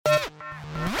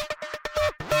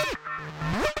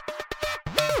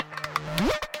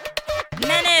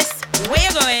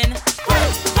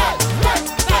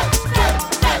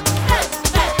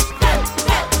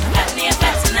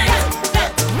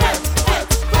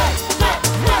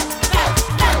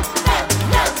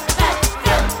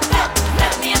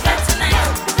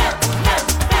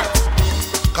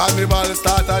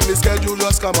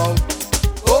come out.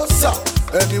 Oh, sir,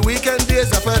 every weekend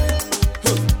days a fed.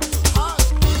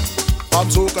 I'm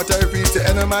so therapy to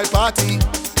end of my party.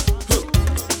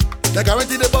 They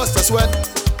guarantee the bus to sweat.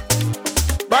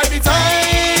 By the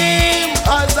time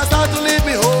as I start to leave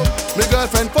me home, my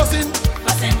girlfriend fussing.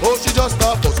 Oh, she just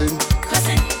start fussing.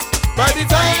 By the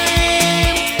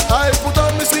time I put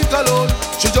on my sweet cologne,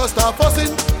 she just start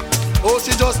fussing. Oh,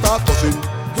 she just start fussing.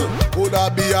 Could I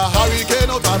be a hurricane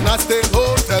out and not staying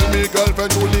home? Tell me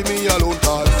girlfriend to leave me alone,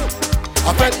 cause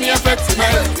affect me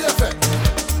tonight.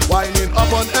 Winding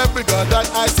up on every girl that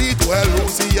I see. To hell who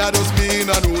see I just being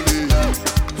unruly.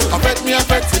 Affect me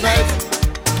tonight.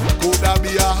 Could I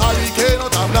be a hurricane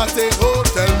out and not staying home?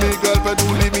 Tell me girlfriend to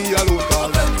leave me alone,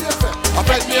 cause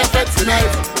affect me tonight.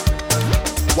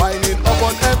 Winding up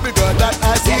on every girl that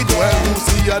I see. To hell who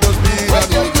see I just being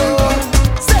unruly.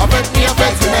 Affect me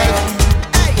tonight.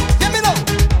 Hey, let me know.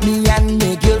 Me and me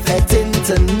girl fetting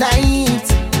tonight.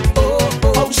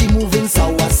 Oh, she moving so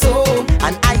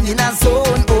and I in a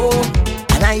zone. Oh,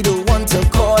 and I don't want to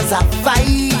cause a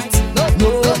fight.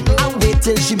 No, I'll wait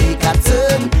till she make a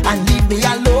turn and leave me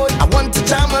alone. I want to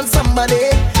charm on somebody.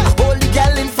 I hold the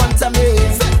girl in front of me.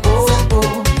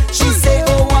 Oh, she say,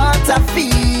 oh, what a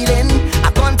feeling.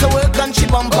 I gone to work on she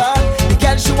bumper. The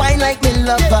girl she whine like me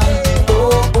lover.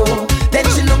 Oh, then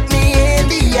she look me in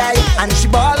the eye and she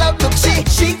ball out. Look,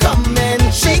 she coming.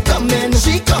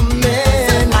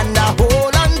 And I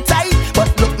hold on tight,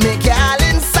 but look me girl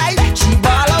inside. She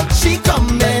ball out, she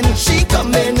coming.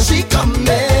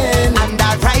 And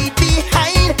I right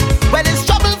behind. Well, it's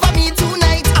trouble for me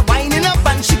tonight. I'm winding up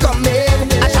and she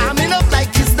coming. I'm jamming up like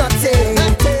it's nothing.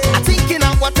 I'm thinking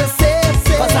of what to say,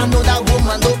 cause I know that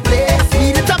woman don't play. I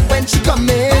speed it up when she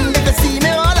coming. If you see me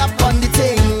all up on the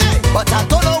thing, but I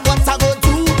don't know what I go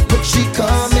do. Look, she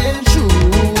coming true.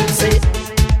 Say,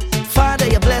 Father,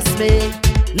 you bless me.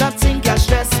 Nothing can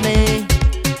stress me.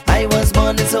 I was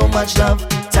born in so much love.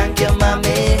 Thank you,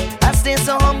 mommy. I stay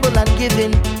so humble and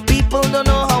giving. People don't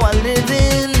know how I'm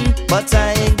living, but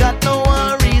I ain't got no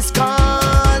worries,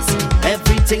 cause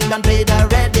everything done paid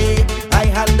already. I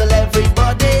handle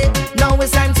everybody. Now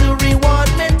it's time to reward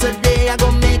me today. I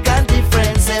gon' make a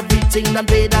difference. Everything done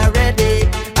paid already.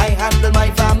 I handle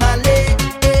my family,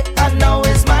 and now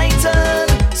it's my turn.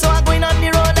 So I'm going on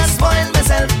the road and spoil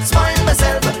myself.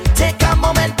 Take a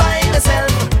moment by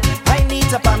myself. I need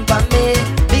to pamper me,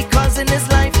 because in this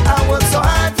life I work so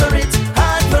hard for it,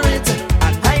 and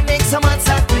I make so much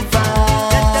sacrifice.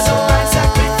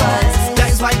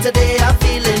 That's why today I'm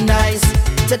feeling nice. I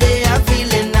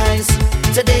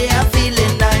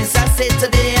say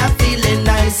today I'm feeling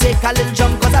nice. Take a little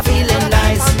jump cause I'm feeling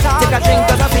nice. Take a drink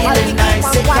cause I'm feeling nice.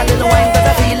 Take a little wine cause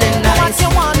I'm feeling nice.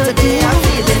 Today I'm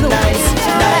feeling nice.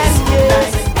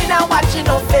 We not watching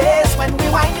no face when we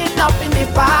winding up in the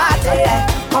party.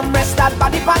 Come rest that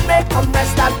body pan me, come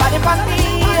rest that body pan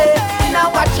me. We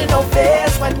not watching no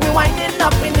face when we winding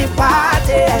up in the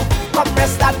party. Come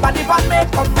rest that body pan me,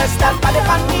 come rest that body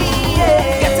pan me.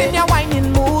 Get in your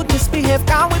whining mood, misbehave,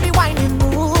 can't we be whining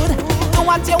mood? Do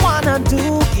what you wanna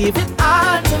do, give it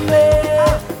all to me.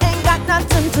 Ain't got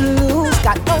nothing to lose,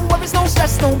 got no worries, no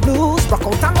stress, no blues. Rock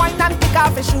out and wine and kick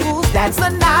off your shoes, dance the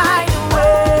night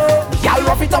away. Y'all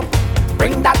rough it up,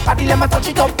 bring that body, let me touch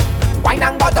it up. Wine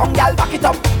and go down, y'all back it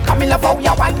up. Come in love how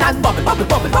you wine and bubble.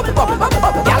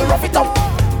 Y'all rough it up,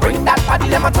 bring that body,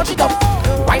 let me touch it up.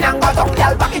 Wine and go down,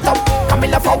 y'all back it up. Come in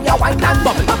love how you wine and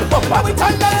bubble. We tell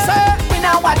them say, we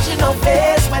not watching no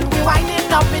face when we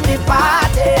winding up in the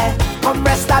party. Come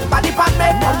rest that body pan me,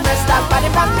 come rest that body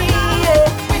pan me.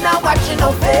 We not watching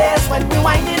no face when we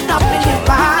winding up in the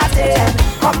party.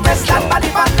 Come rest that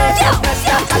body pan me, come rest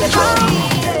that body pan me.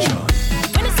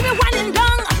 When you see me winding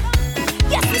down,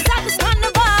 yes, we start this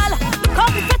carnival. Look how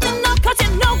we fitting up, cause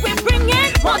you know we bringing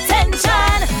more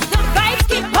tension. The vibes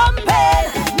keep pumping,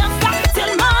 not stop till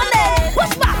morning.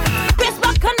 Push back, brace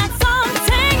back on that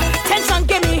something. Tension,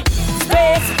 give me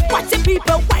space. Watch the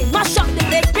people wine, mash up the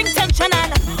place, bring tension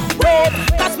and wave.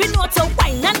 Cause we know to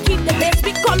wine and keep the place,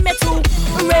 we come here to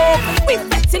rave. We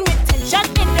fetting with tension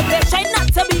in the place, try not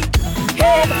to be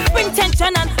hey. Bring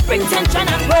tension and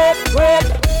wave. Well,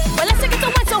 let's take it to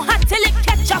wine so hot till it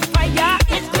catch a fire.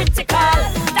 It's critical.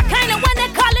 The kind of one they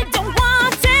call it don't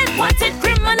want it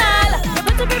criminal.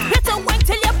 But to be bitter, wait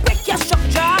till you break your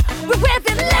structure. We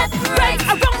waving left, right,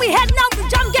 around we head now. The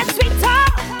jam gets sweeter.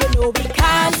 You know we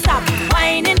can't stop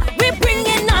whining. We're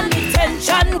bringing on the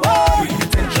tension. Whoa.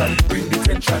 Bring the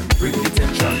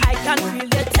tension. I can feel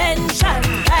the tension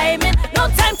climbing. No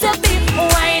time to be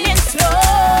whining slow.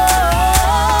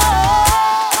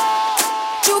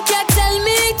 You can't tell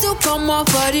me to come off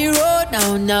of the road now.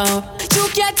 You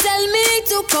can't tell me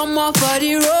to come off of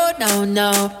the road now,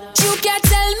 now. You can't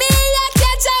tell me I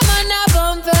catch a man a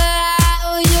bumper.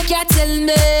 Oh, you can't tell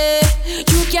me.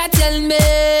 You can't tell me.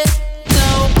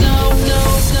 No, no, no,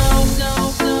 no, no,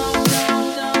 no, no,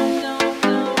 no,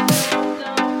 no.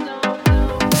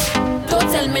 Don't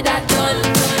tell me that done.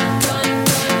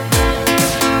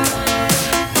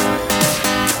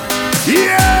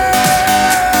 Yeah!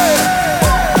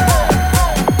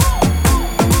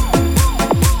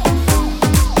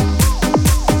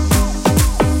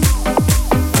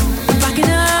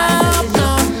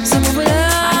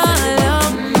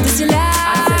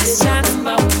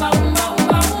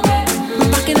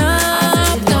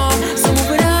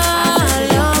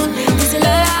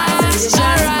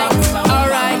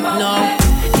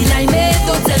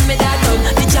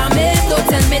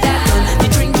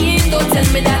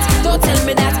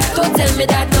 Don't tell me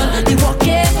that done. The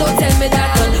walking, don't tell me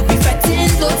that done. We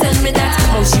fetting, don't tell me that.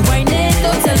 How she whining,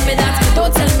 don't tell me that.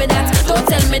 Don't tell me that. Don't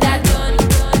tell me that done.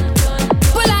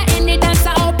 Pull her in the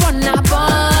dancer up on a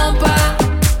bumper.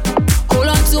 Hold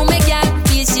on to me, girl,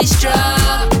 feel she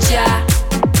structure.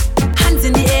 Hands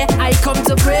in the air, I come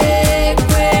to break.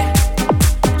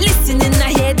 Listening,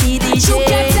 I hear the DJ. You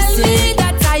can't tell me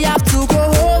that I have to go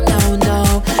home now,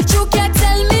 now. You can't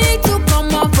tell me to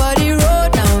come off of the road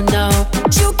now, now.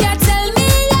 You can't tell me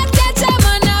I catch a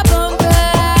man a bumper.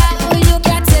 Oh, you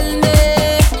can't tell me.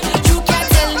 You can't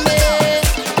tell me.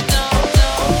 No,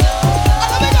 no,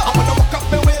 no. I wanna walk up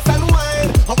my waist and wine.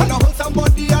 I wanna hold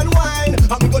somebody and wine.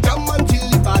 And we go jam until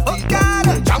the party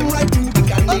done. Jam right through the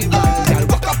carnival. Girl,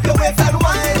 walk up your waist and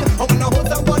wine. I wanna hold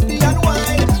somebody and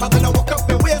wine. I wanna walk up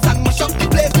your waist and mash up the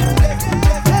place.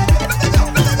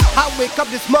 I wake up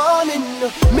this morning,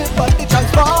 my body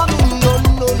transforming. No,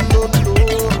 no, no, no.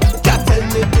 Can't tell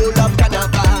me you love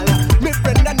carnival. My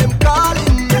friend and them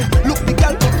calling. Look the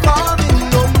girl performing.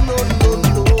 No, no, no,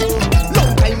 no.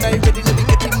 Long time I ready, let me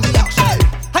get in the action.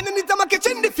 And anytime I catch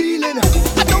in the feeling,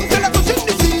 I don't tell her to change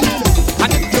the feeling.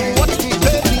 And if you watch me,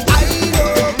 baby, I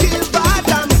don't give a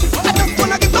damn. I just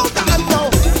wanna get out the hand now.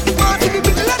 It's hard in the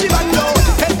middle of the band now.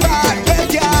 Head back, head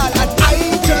girl, and I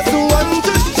just want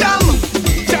to jam,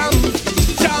 jam,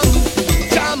 jam,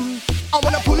 jam. I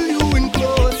wanna pull you in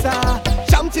closer,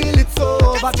 jam till it's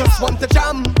over. Just want to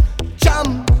jam,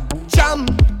 jam, jam,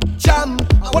 jam.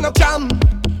 I wanna jam,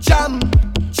 jam,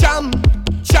 jam,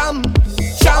 jam,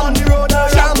 jam on the road,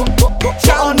 jam,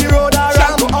 jam on the road, jam,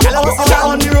 jam on the road, jam, jam, jam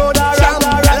on the road, jam, jam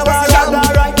on the road,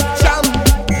 jam,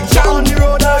 jam on the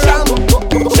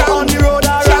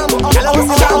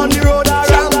road, jam,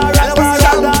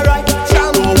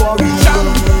 jam. Don't worry, jam,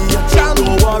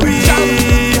 don't worry,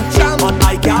 jam. But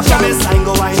I can't promise I ain't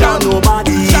go wind on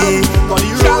nobody. Cause the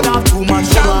road have too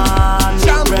much woman.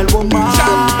 Real woman.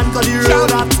 Cause the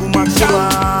road have too much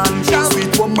woman.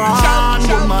 Sweet woman,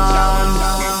 woman.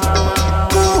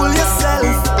 Cool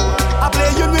yourself. I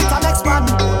play you with an ex-man.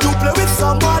 You play with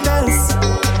someone else.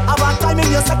 Have a time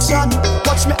in your section.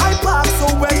 Watch me I park, so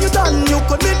when you done, you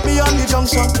could meet me on the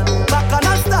junction. Back on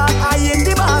a start, I in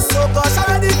the mass, so gosh, I'm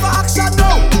ready for action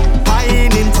now. I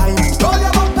ain't in time. Roll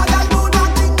your bumper, girl, do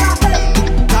nothing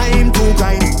ahead. Time to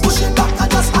grind. Push it back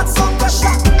and just add some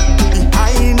pressure.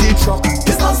 Behind the truck,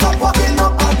 it's not stop walking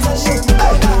up attention.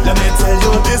 Hey, let me tell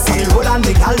you this, on the road and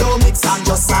the gal don't mix and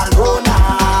just all roll now.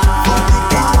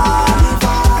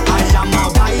 I am a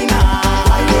whiner.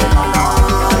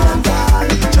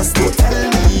 Just don't tell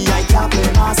me I can't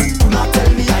play mass. Do not tell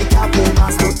me I can't play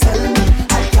mass. Don't tell me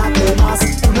I can't play mass.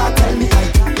 Do not tell me I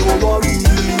can't. Don't worry,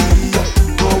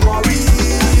 don't worry.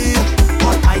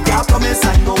 But I can't promise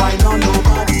I know I know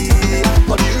nobody.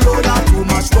 But the road are too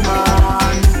much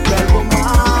woman. Well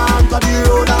woman, but the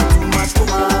road are too much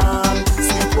woman.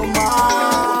 Sweet woman.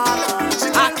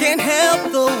 I can't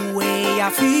help the way I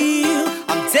feel.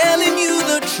 I'm telling you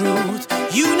the truth.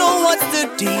 You know what's the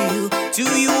deal. To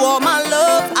you all my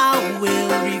love I will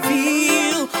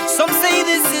reveal. Some say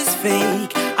this is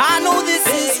fake, I know this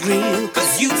is real.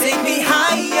 Cause you take me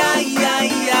higher,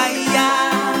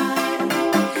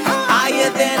 higher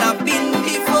than I've been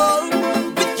before.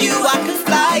 With you I can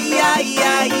fly, yeah.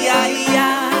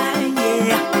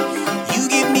 You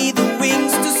give me the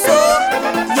wings to soar,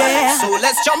 yeah. So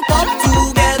let's jump up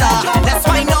together, let's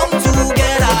find out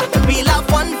together. We love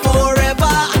one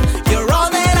forever. You're all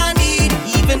that I need,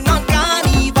 even on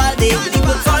carnival day. We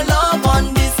put our love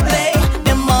on display.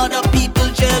 Them other people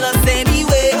jealous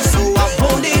anyway. So I'm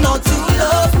holding on to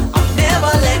love, I'm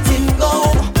never letting go.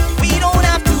 We don't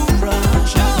have to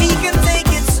rush, we can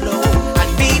take it slow. And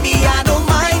baby I don't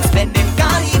mind spending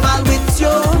carnival with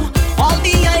you. All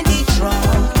the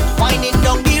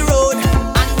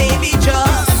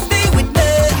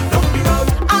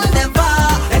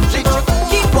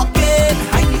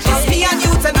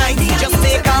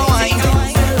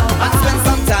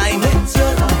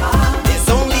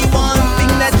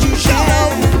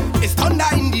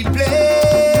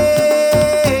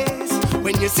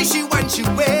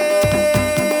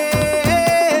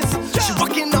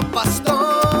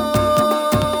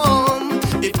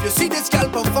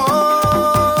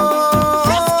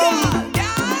perform.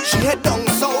 She head down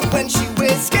south when she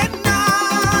waist get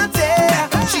naughty.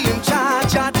 She in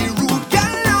charge of the rude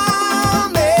girl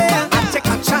army. I take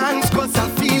a chance 'cause I'm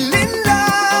feeling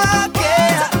lucky.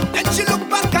 Then she look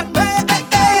back at me,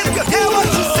 you hear what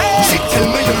she say? She tell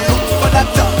me you look for that.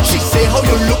 She say how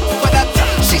you look for that.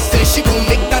 She say she gon'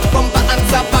 make that bumper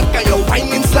answer back and your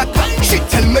whining slack. She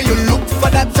tell me you look for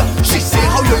that. She say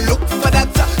how you look for that.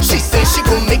 She say she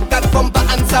gon' make that bumper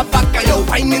answer back and your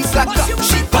whining slack.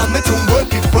 She want me to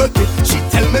work it, work it. She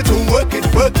tell me to work it,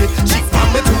 work it. She want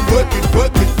me to work it,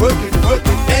 work it, work it, work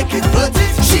it, make it, work it.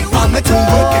 She want me to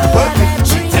work it, work it.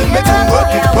 She tell me to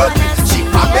work it, work it. She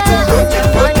want me to work it,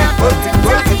 work it, work it,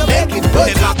 work it, make it, work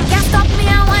it. Can't stop me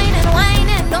a whining,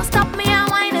 whining. Don't stop me a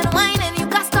whining, whining. You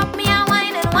can't stop me a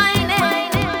whining,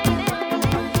 whining.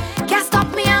 Can't stop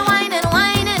me a whining,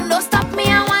 whining. Don't stop me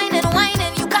a whining,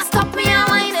 whining. You can't stop me a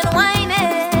whining,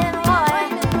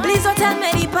 whining. Please don't tell me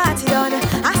the party done.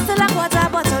 I still have water,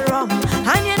 bottle, rum,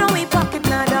 and you know we pocket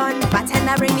not done.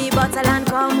 Bartender bring me bottle and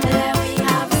come. Let we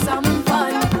have some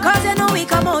fun. 'Cause you know we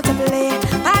come out to play.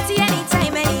 Party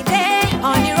anytime, any day.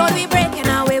 On the road we breaking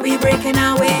our way, we breaking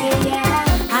our way.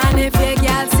 And if your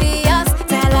girl see us,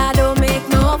 tell her don't make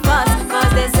no fuss,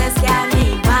 'cause this is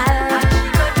carnival.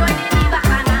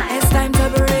 It's time to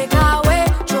break away,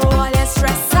 throw all your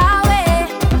stress away.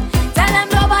 Tell them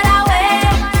no bother way.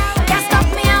 Can't stop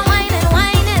me a whining,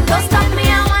 whining. Don't stop me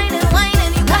a whining,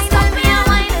 whining. You can't stop me a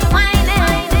whining, whining.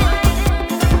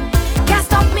 Can't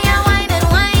stop me a whining,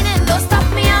 whining. Don't stop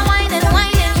me a whining,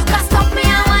 whining. You can't stop me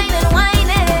a whining,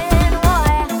 whining.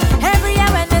 Every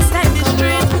year when this time comes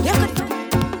round, you could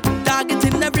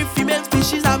Targeting every female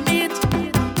species I meet.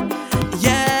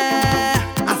 Yeah,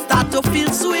 I start to feel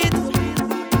sweet.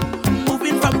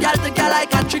 Moving from girl to girl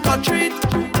like a trick or treat.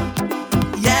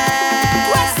 Yeah.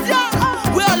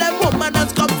 Where all them woman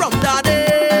has come from, daddy?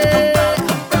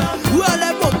 Where all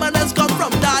them woman has come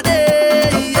from, daddy?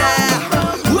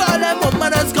 Yeah. Where all them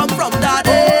woman has come from,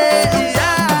 daddy?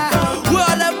 Yeah. Where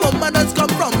all them woman has come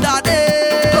from, daddy?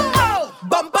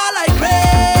 Bumper like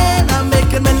rain, I'm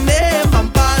making my name.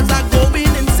 Bumpers are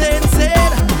going insane,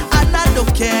 insane. And I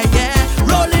don't care, yeah.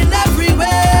 Rolling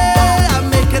everywhere, I'm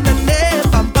making a name.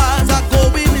 Bumpers are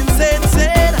going insane,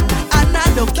 insane. And I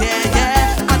don't care,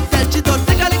 yeah. I tell you don't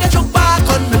take a look at your back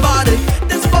on my body.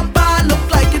 This bumper look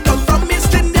like it come from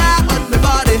East India on my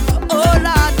body. Oh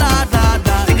la la la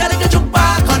la. Take a look at your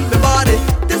back on my body.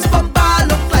 This bumper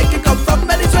look like it come from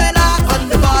Venezuela on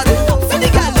my body. For the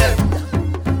girl them.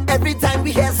 Every time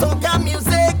we hear soca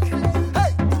music,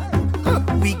 hey,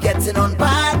 we getting on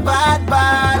bad, bad,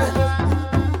 bad.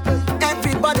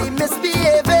 Everybody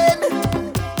misbehaving.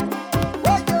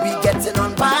 We getting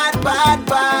on bad, bad,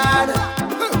 bad.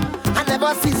 I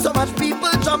never see so much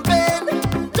people jumping,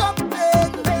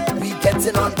 jumping. We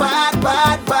getting on bad,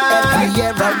 bad, bad. Every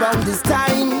year around this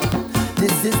time,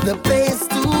 this is the place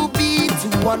to be,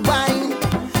 to unwind.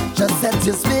 Just set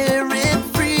your spirit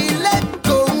free, let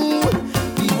go.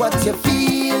 Be what you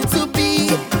feel to be.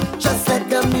 Just let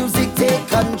the music take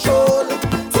control.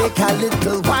 Take a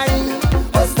little wine,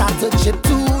 or start to chip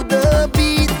to the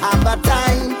beat. Have a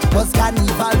time, 'cause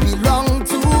carnival belong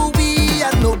to we,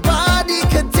 and nobody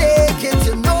can take it.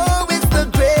 You know it's the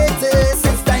greatest.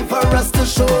 It's time for us to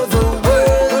show the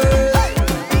world.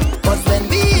 'Cause when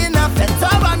we in a fence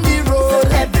or on the road,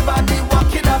 everybody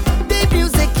walking up. The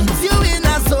music keeps you in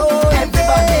a zone.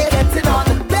 Everybody getting on,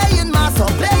 playing mass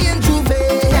or playing juve.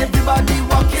 Everybody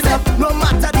walking up, no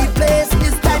matter the place.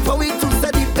 It's time for we to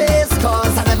set the pace.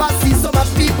 'Cause I never see so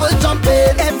much people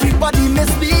jumping. Everybody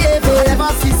misbehaving. I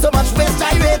never see so much waist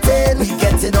gyrating. We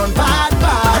getting on bad,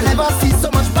 bad. I never see so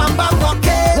much bam bam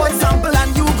walking. One sample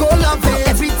and you go love it.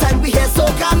 Every time we hear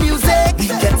soca music, we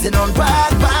getting on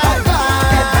bad, bad,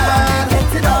 bad. Everybody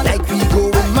getting on like we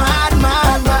going mad,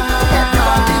 mad, mad.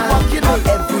 Everybody walking on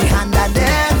every hand and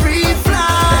every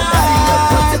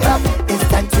fly. It's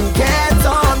time to get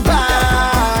on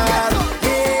bad.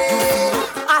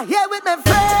 Yeah. I hear with my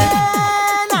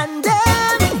friend and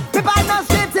them. We buy no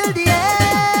straight till the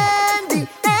end, the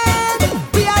end.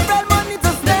 We have real money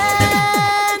to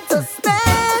spend, to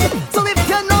spend. So if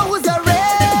you know who's a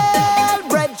real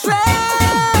bread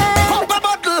trend, pump a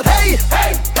bottle, hey, hey.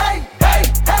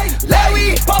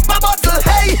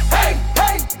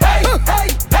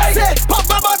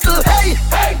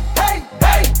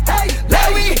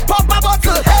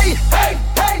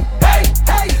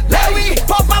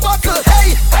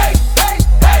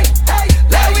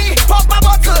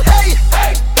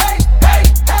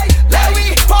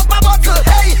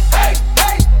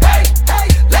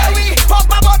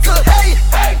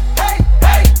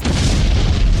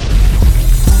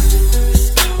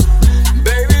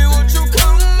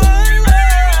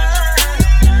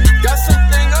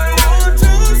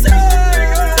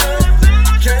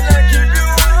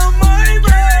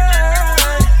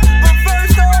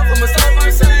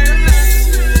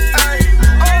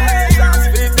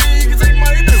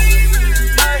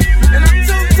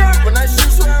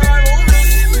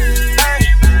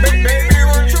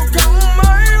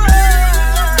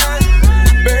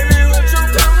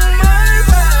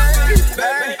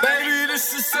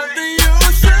 This is something you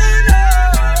should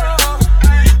know.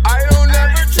 I don't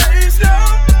ever chase no.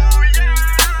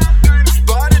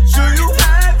 Spotted you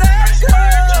had that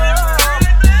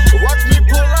girl. Watch me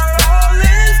pull out all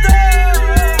this dough.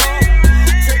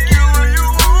 Take you where you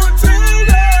want to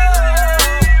go.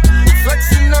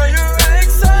 Flexing on your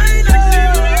ex, I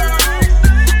know.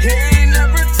 He ain't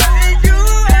never take you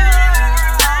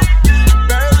out.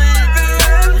 Barely even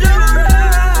left your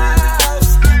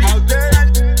house. How dare that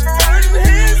run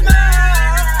his mouth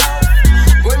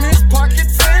when his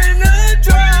pockets ain't a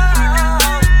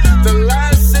drought. The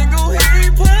last single he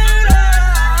put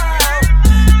out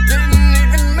didn't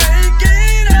even make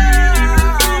it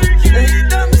out. And he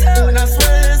dumb as hell, and I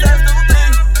swear his ass don't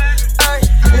think. Ay,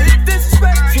 and he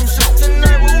disrespect two shots and I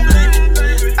won't blink.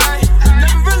 Ay,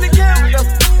 never really care what the f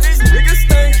these niggas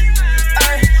think.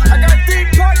 Ay, I got deep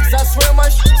pockets, I swear my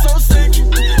shit so sick.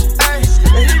 Ay,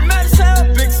 and he mad as hell,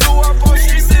 big Sue up on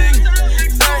she sing.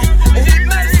 Ay, and he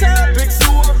mad as hell, big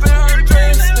Sue up in her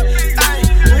dreams. Ay,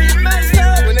 and he mad as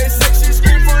hell when they say she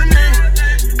scream for me.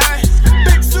 Ay,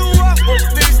 big Sue up, what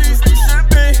these should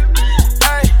be.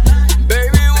 Ay,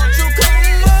 baby, won't you come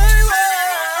my way?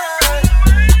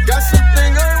 Got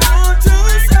something I want to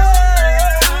say.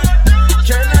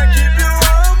 Can I keep you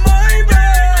on my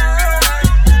brain?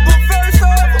 But first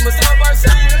off, I'ma start by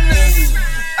saying this.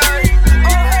 Ay,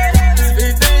 oh hey, if you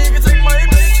think you can take my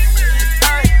bitch.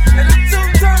 Ay, and it's too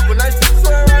tough when I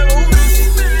swear I won't miss.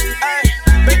 Ay,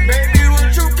 baby,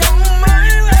 won't you come my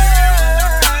way?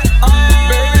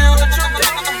 Baby, won't you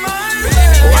come my way?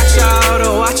 Watch out,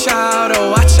 oh watch out, oh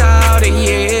watch out,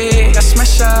 yeah. I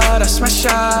smash out, I smash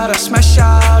out, I smash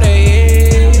out,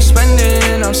 yeah.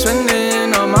 I'm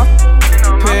spending on my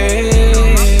pay.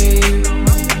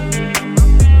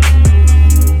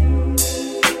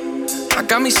 I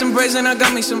got me some braids and I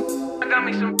got me some.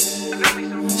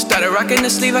 Started rocking the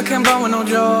sleeve, I can't buy with no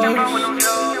joy.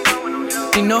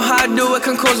 You know how I do it,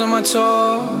 can close on my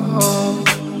toe.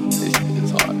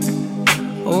 It's hard.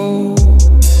 Oh,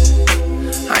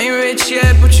 I ain't rich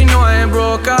yet, but you know I ain't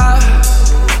broke.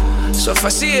 So if I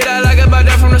see it, I like it, buy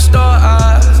that from the store.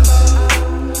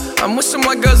 I'm with some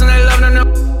white girls and they love them.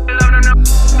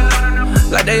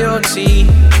 Like they OT,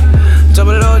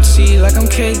 double OT, like I'm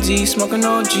KD, smoking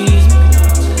OG.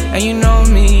 And you know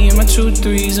me, in my 2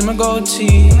 3s and my gold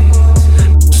tee.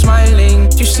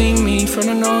 Smiling, you see me from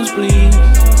the nosebleed.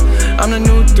 I'm the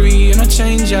new 3 and I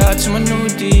change out to my new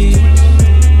D.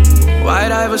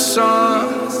 White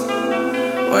Iverson.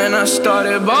 When I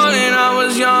started balling, I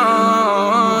was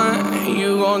young.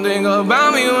 You gon' think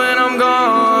about me when I'm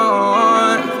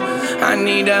gone. I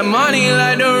need that money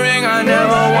like the ring I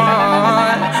never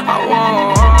won. I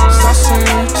want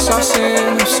saucing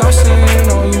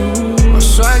on you.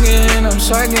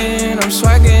 I'm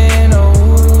swagging, oh.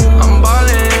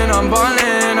 I'm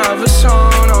ballin', I've a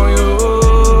song on you.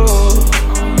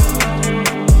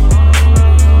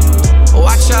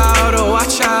 Watch out, oh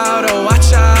watch out, oh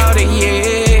watch out,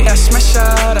 yeah. I smash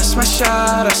out,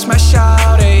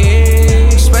 yeah.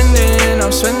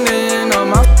 I'm spending on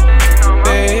my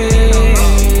babe.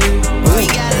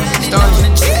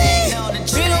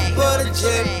 Peanut butter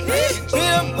jelly,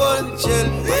 peanut butter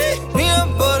jelly, peanut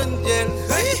butter jelly,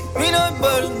 peanut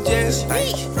butter jelly,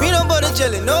 peanut butter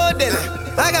jelly, no deli.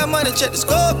 I got money, check the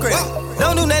score credit.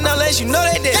 Don't do nothing unless you know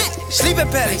they did it. Sleeping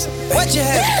palace, what you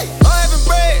have? I'm having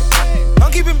bread,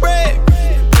 I'm keeping bread.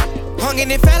 Hunging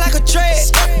it fat like a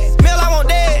tread. Meal I want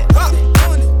dead.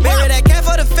 Marry that cat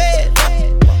for the fed.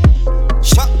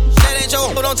 That ain't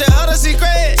your, don't tell her the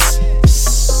secrets.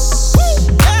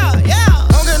 Yeah.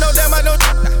 Don't get no damn, I know.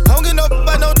 Don't get no,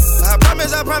 I know. I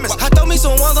promise. I throw me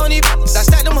some ones on these. I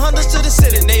stack them hundreds to the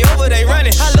ceiling. They over, they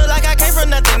running. I look like I came from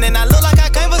nothing, and I look like I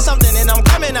came for something, and I'm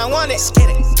coming, I want it.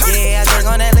 Yeah, I drink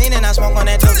on that lean and I smoke on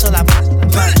that dope till I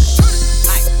burn it.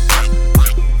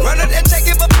 Run up that check,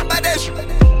 give up by that shit.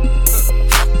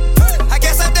 I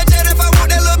guess I'm that jet if I want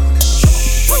that look.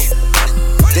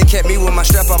 They kept me with my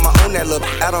strap on my own that look.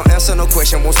 I don't answer no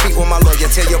question, won't speak with my lawyer.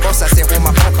 Tell your boss I sent with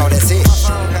my phone call, that's it.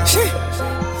 Shit.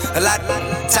 A lot of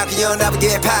talking, you'll never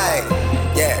get paid.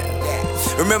 Yeah.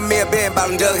 Remember me a being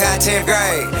ballin' Doug High 10th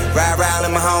grade. Ride around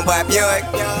in my homeboy Buick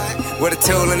with a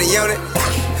tool in the unit.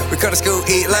 We come to school,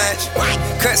 eat lunch.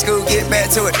 Cut school, get back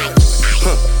to it.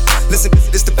 Listen,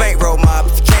 this the bankroll mob.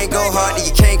 If you can't go hard, then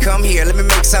you can't come here. Let me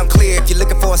make something clear. If you're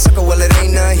looking for a sucker, well, it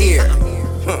ain't none here.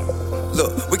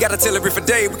 Look, we got artillery for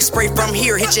day. We can spray from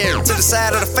here, hit you to the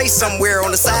side of the face somewhere.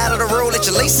 On the side of the road, let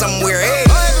you lay somewhere. Hey.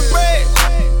 I'm having bread,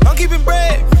 I'm keeping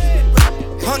bread.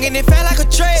 Hunging it fat like a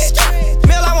tread.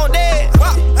 Meal I want dead.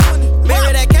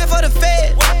 Marry that cat for the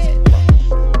fed.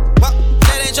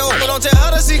 That ain't your, but don't tell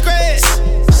her the secrets.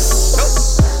 Nope.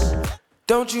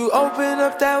 Don't you open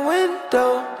up that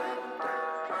window.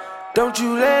 Don't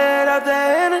you let out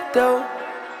that antidote.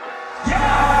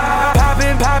 Yeah.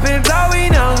 Poppin', all we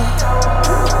know.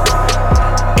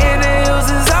 In the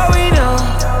hills is all we know.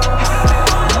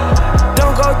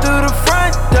 Don't go through the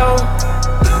front door.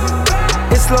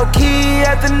 It's low key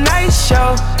at the night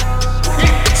show.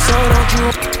 So don't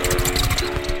you.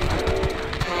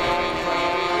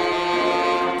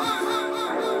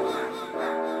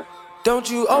 Don't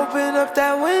you open up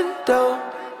that window.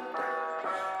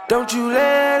 Don't you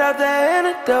let out that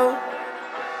antidote.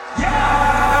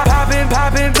 Yeah.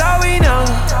 Poppin', all we know.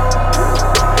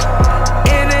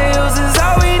 In the hills is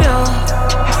all we know.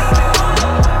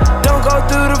 Don't go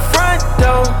through the front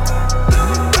door.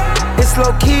 It's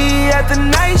low key at the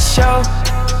night show.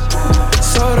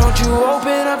 So don't you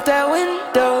open up that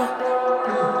window.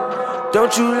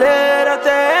 Don't you let out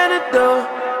that antidote.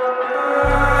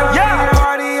 Yeah.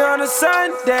 Party on a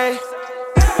Sunday.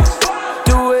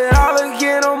 Do it all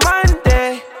again on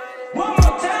Monday.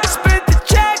 Split the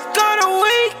check on a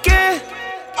weekend.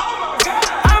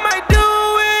 I might do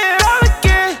it all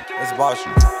again. That's boss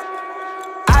you.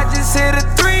 I just hit a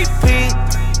 3-peat.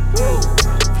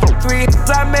 3 hits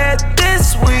I met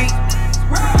this week.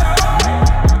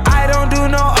 I don't do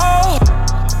no O.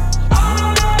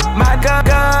 My God,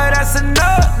 that's a no.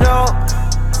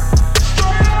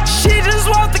 She just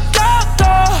want the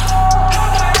coco.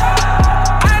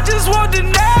 I just want the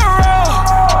narrow.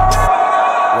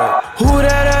 Who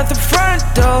that at the front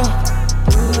door?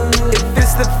 If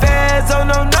it's the feds, oh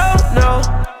no.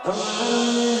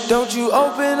 Don't you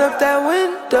open up that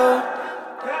window.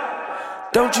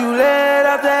 Don't you let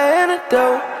out that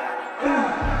antidote.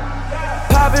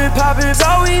 Poppin',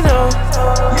 all we know.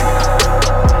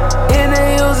 In the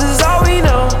hills is all we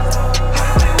know.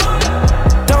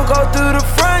 Don't go through the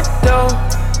front door.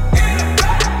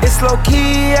 It's low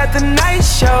key at the night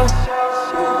show.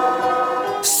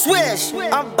 Swish,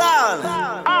 I'm ballin'.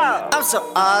 I'm so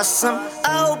awesome.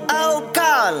 Oh,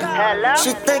 callin'. Hello?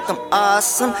 She think I'm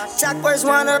awesome. Jackboys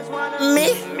wanna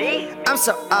me? I'm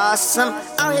so awesome.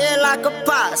 Out here like a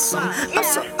possum. I'm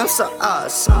so awesome. I'm so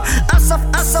awesome. I'm so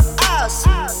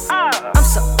awesome. I'm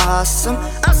so awesome.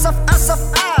 I'm so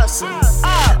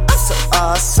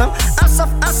awesome. I'm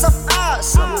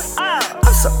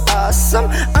so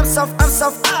awesome. I'm so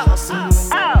awesome.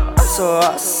 I'm so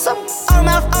awesome. Oh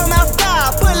my God,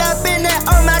 pull up in there,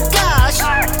 oh my gosh.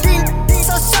 Dream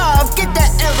so soft, get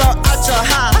that arrow out your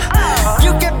heart.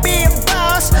 You can be a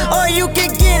boss, or you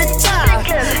can get a job.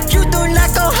 You do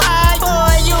not go high,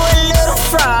 boy, you a little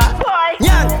fraud.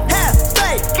 Young, half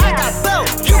fake, I got both,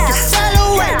 you can sail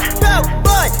away. Bro,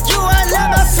 boy, you are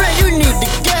not my friend, you need to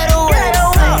get away.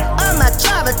 I'm my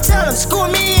driver, tell him, school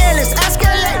me in, let's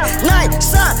escalate. Night,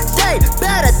 sun, day,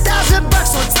 bet $1,000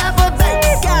 on Tampa Bay.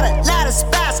 Got a lot of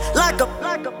spots, like a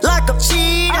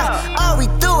cheetah. All we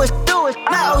do is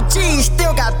my OG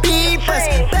still got peepers.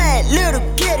 Bad little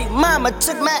kitty, mama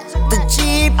took the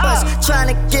jeepers.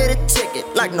 Tryna get a ticket,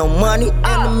 like no money in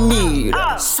the meter.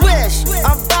 Swish,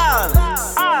 I'm ballin'.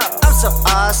 I'm so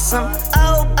awesome.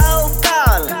 Oh,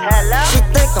 callin'. Hello? She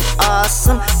think I'm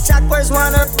awesome. Jackboys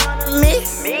wanna me?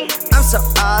 I'm so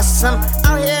awesome.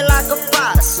 Out here like a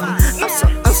possum. I'm so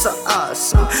awesome. I'm so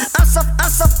awesome. I'm so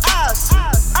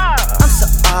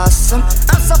awesome.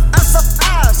 I'm so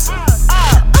awesome.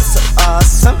 I'm so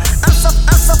awesome. I'm so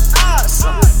awesome.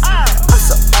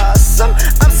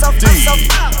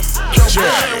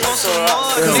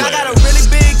 Cause I got a really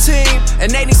big team,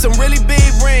 and they need some really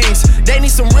big rings. They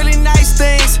need some really nice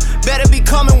things. Better be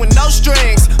coming with no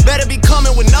strings. Better be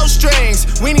coming with no strings.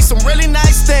 We need some really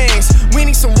nice things. We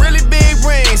need some really big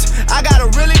rings. I got a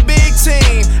really big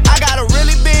team. I got a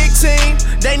really big team.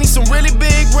 They need some really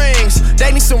big rings.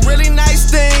 They need some really nice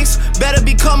things. Better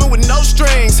be coming with no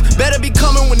strings. Better be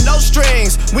coming with no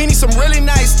strings. We need some really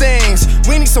nice things.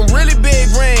 We need some really big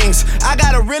rings. I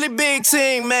got a really big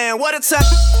team, man. What a time.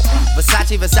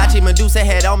 Versace, Medusa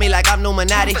head on me like I'm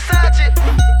Numinati.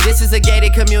 This is a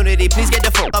gated community. Please get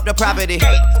the fuck up the property.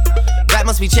 Rap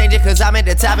must be changing cause I'm at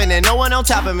the top and there's no one on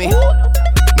top of me.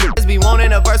 Niggas be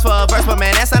wanting a verse for a verse, but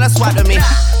man, that's not a swap to me.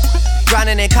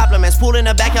 Grinding in compliments, pool in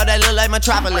the backyard that look like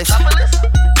Metropolis.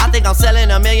 I think I'm selling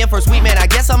 $1 million for sweet man, I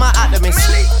guess I'm an optimist.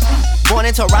 Born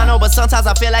in Toronto, but sometimes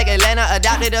I feel like Atlanta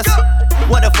adopted us.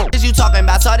 What the fuck is you talking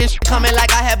about? Saw this shit coming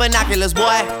like I had binoculars,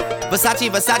 boy.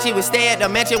 Versace, we stay at the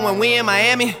mansion when we in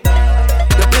Miami.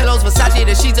 The pillows Versace,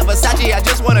 the sheets of Versace, I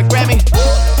just want a Grammy.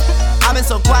 I've been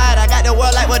so quiet, I got the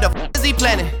world like what the fuck is he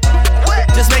planning?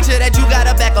 Just make sure that you got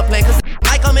a backup plan, cause it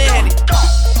might come in handy.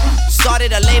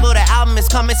 Started a label, the album is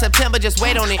coming September, just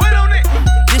wait on it.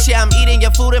 This year I'm eating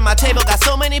your food and my table got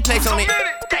so many plates on it.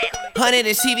 100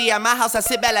 inch TV at my house, I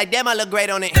sit back like damn, I look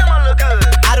great on it.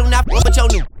 I do not fuck with your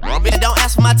new bitch, don't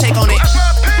ask for my take on it.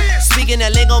 Speaking of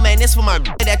lingo, man, this for my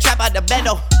that trap out the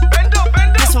bendo.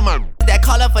 This for my that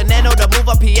call up Fernando to move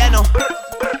a piano.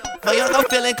 For your no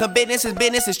feeling, cause business is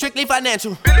business, it's strictly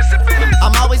financial.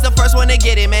 I'm always the first one to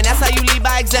get it, man, that's how you lead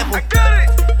by example.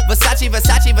 Versace,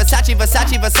 Versace, Versace,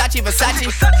 Versace, Versace, Versace.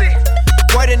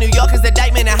 Word in New York is the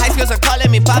indictment, and high schools are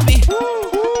calling me Poppy.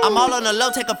 I'm all on the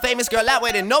low, take a famous girl out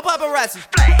with it, no paparazzi.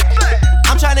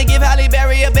 I'm trying to give Halle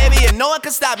Berry a baby and no one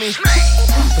can stop me.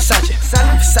 Versace,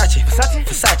 Versace, Versace,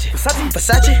 Versace, Versace,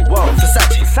 Versace, whoa,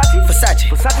 Versace, Versace, Versace,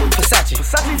 Versace,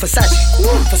 Versace, Versace,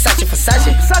 Versace,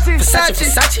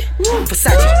 Versace,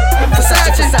 Versace, Versace,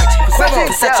 Versace,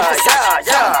 Versace, Versace.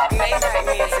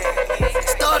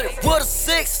 Started with a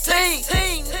 16,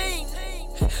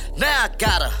 now I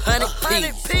got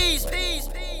 100 P's.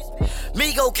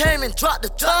 Migo came and dropped the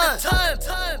ton.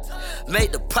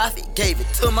 Made the profit, gave it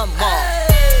to my mom.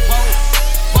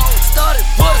 Started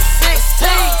with a 16.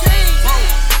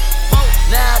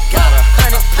 Now I got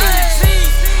 100 P's.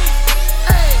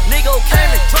 Migo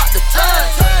came and dropped the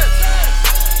ton.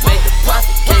 Made the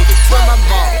profit, gave it to my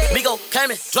mom. Migo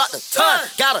came and dropped the ton.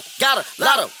 Got a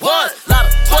lot of ones, lot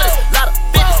of 20s, lot of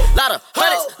 50s, lot of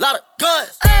 100s, lot of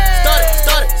guns.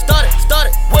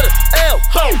 Started with a L.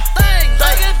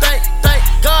 Thank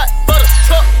God for the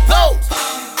truck load.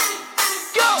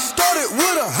 Started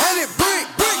with 100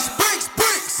 bricks.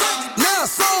 Now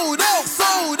sold out.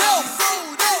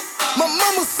 My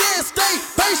mama said stay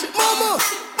patient, mama.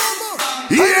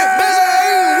 Yeah.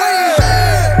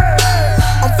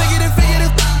 I'm figured it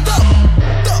up.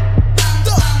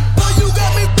 Boy, you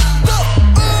got me up.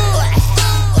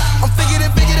 I'm figured it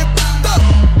up.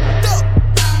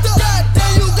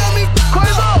 Goddamn, you got me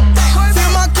up.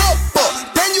 Fill my cup up,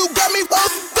 then you got me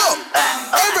fucked up.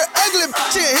 Every ugly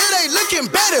bitch in here, they looking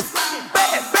better.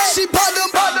 She popped them,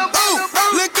 ooh,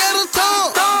 look at her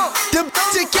tongue. The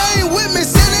bitch came with me,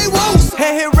 said they won't.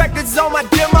 Hit records on my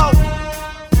demo.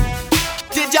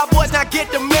 Did y'all boys not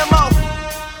get the memo?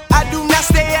 I do not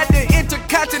stay at the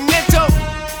Intercontinental,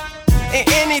 and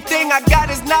anything I got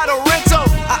is not a rental.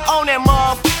 I own that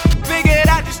motherfucker. Figured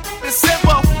out this is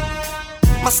simple.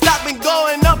 My stock been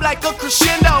going up like a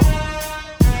crescendo.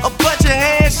 A bunch of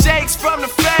handshakes from the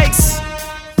fakes,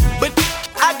 but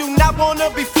I do not wanna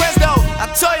be friends though. I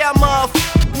told y'all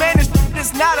motherfucker, man, this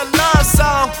is not a love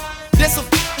song. This a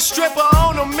stripper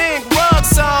on a mink rug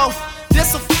song.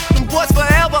 This a boys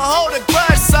forever hold a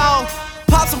grudge song.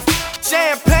 Pop some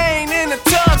champagne in the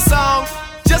tub song.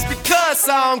 Just because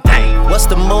song. What's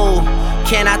the move?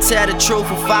 Can I tell the truth?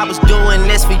 If I was doing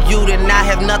this for you, then I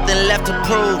have nothing left to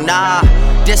prove. Nah,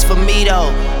 this for me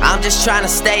though. I'm just trying to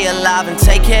stay alive and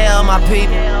take care of my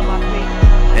people.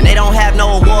 And they don't have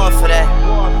no award for that.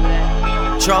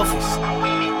 Trophies.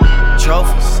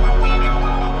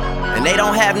 And they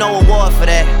don't have no award for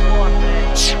that.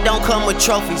 Shit don't come with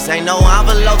trophies, ain't no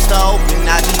envelopes to open.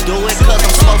 I just do it cause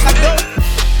I'm supposed to do.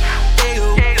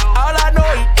 All I know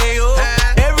is Ayo.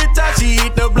 Every time she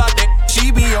hit the block, that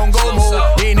she be on go mode.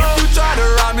 And if you try to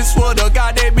rob me, swear to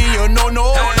God, they be a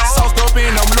no-no. Sauced up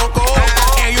in them loco,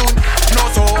 and you know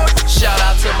so. Shout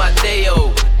out to my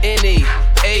Dayo, N.E.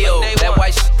 Ayo. That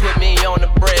white shit put me on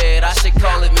the bread, I should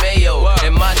call it mayo.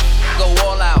 And my go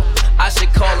all out, I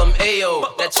should call him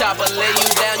Ayo. That chopper lay you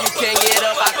down, you can't get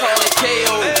up, I call it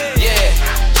KO. Yeah,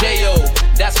 J.O.,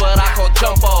 that's what I call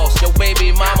jump offs. Your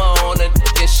baby mama on the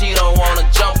and she don't wanna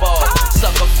jump off.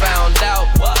 Sucker found out,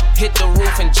 hit the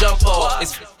roof and jump off.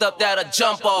 It's f***ed up that I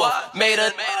jump off, made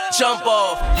her jump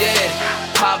off.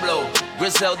 Yeah, Pablo,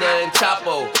 Griselda and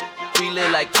Chapo.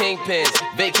 Feeling like kingpins,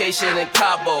 vacation in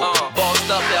Cabo. Bossed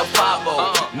up El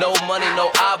Pavo, no money, no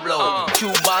hablo.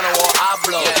 Cubano or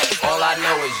hablo, all I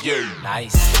know is you.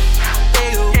 Nice.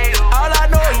 Ayo. All I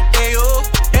know is Ayo.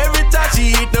 Every time she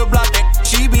hit the block,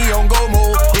 she be on go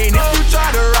mode. And if you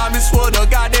try to rob me, swear to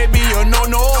God, they be a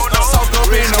no-no. Sauced up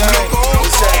in them loco,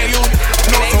 and you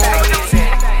know so.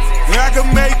 I can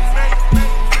make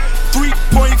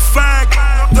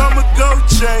 3.5 Dumber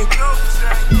Dolce.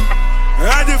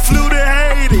 I just flew to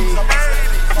Haiti,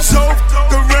 so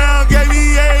around, gave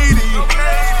me 80.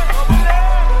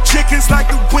 Chickens like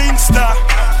the Wingstop.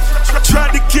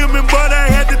 Tried to kill me, but I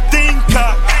had the thing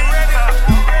caught.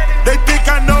 They think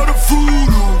I know the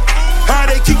voodoo. How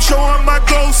they keep showing my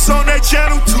ghosts on that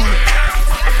channel too.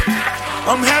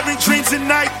 I'm having dreams and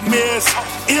nightmares.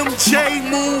 MJ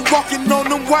Moon walking on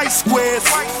them white squares.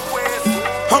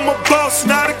 I'm a boss,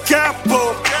 not a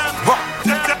capo.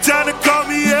 Time to call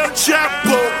me El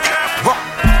Chapo.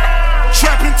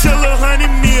 Trapping till 100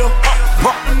 mil.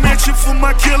 Mention for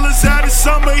my killers out of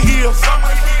Summer Hill.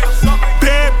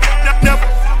 Bad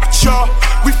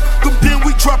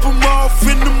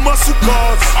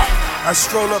I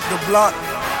stroll up the block,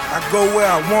 I go where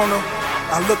I wanna.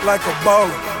 I look like a baller,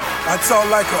 I talk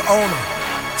like an owner.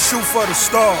 Shoot for the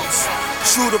stars,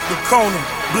 shoot up the corner.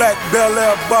 Black Bel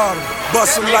Air bottle,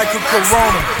 bustin' like a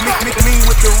Corona. Me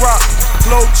with the rock,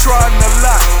 glow trotting a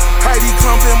lot. Heidi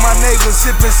Klum and my neighbor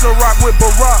sippin' Ciroc with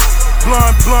Barack.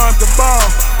 Blonde the bomb.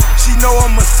 She know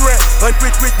I'm a threat, like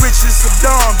rich as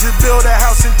Saddam. Just build a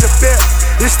house in Tibet.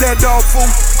 It's that dog food.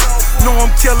 Know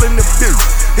I'm killing the bitch.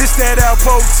 It's that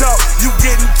Alpo talk. You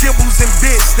getting kibbles and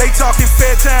bits. They talking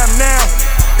fair time now.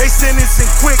 They sentencing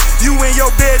quick. You in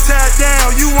your bed tied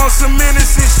down. You want some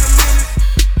innocence.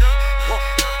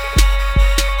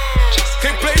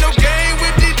 Can't play no game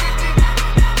with it.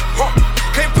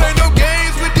 Can't play no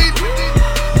games with it.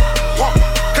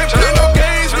 Can't play no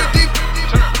games with it.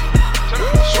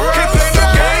 Can't play no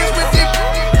games with it.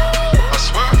 I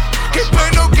swear. Can't play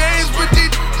no games with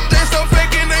it. They so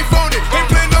fake and they phony.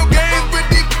 Can't play no games with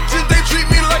it. Since they treat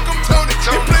me like I'm Tony.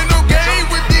 Can't play no game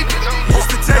with it. It's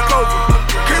the takeover.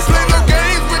 Can't play no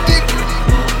games with it.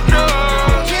 No.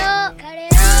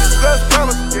 Let's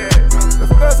promise, yeah.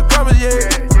 Let's promise, yeah.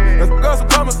 Let's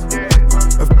promise, yeah.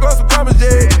 Let's promise,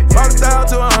 yeah. 100,000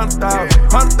 to 100,000,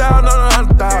 100,000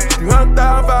 on 100,000,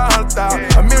 300,000 for 100,000,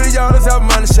 $1 million have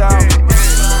money shout.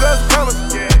 Let's promise,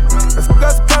 yeah. Let's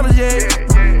promise,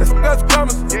 yeah. Let's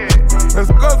promise, yeah.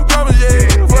 Let's promise,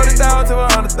 yeah. 40,000 to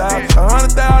 100,000,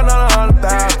 100,000 on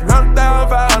 100,000, 300,000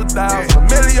 for 100,000, $1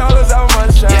 million have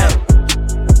money shout. Yeah.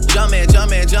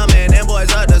 Jumpin', them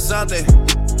boys up to something.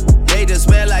 They just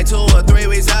spent like 2 or 3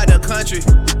 weeks out the country.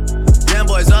 Them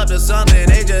boys up to something,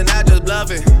 they just not just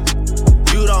bluffing.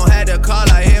 You don't have to call,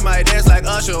 I hear my dance like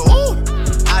Usher, ooh.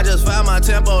 I just found my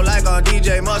tempo like on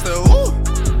DJ Mustard, ooh.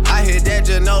 I hit that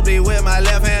Ginobili with my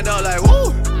left hand, though, like,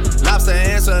 woo. Lobster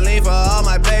and saline for all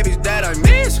my babies that I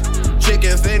miss.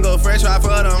 Chicken finger, french fry for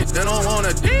them, they don't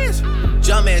wanna dance.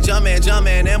 Jumpin',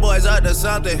 them boys up to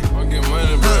something. I'm getting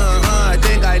money, bro. I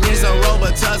think I need some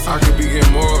Robitussin. I could be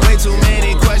getting more. Way too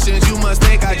many questions, you must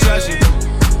think I trust you.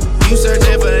 You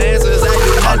searching for answers, I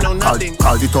do not know nothing.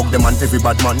 All the talk them and every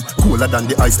bad man. Cooler than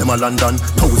the ice them a London.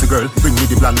 Thousand girl, bring me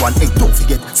the blonde one. Hey, don't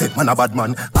forget, said man a bad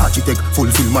man. Architect,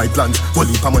 fulfill my plans.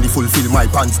 Wally pa money, fulfill my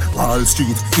plans. Wall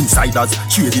Street, insiders,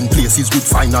 trading places with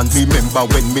finance. Remember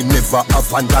when me never have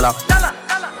 $1.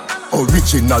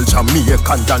 Original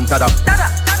Jamaican dandada.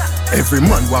 Every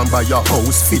man want buy your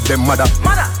house, feed them mother.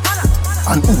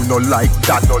 And who no like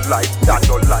that, no like that,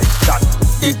 no like that.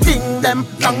 The thing them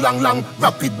long,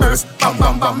 rapid burst, bam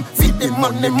bam bam. Feed the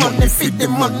money, feed the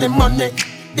money.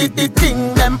 The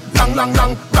thing them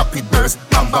long, rapid burst,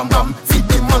 bam bam bam. Feed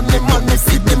the money,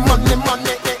 feed the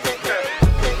money.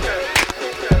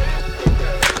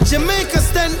 Jamaica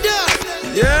stand up,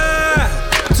 yeah.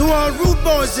 To all rude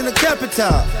boys in the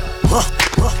capital,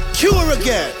 Cure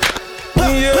again.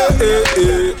 Find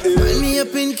me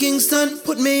up in Kingston,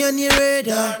 put me on your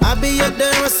radar. I'll be up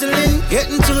there hustling,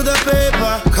 getting to the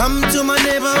paper. Come to my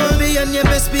neighborhood, be on your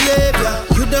best behavior.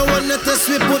 You don't wanna test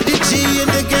me, put the G in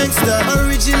the gangster.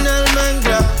 Original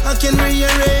manga, I can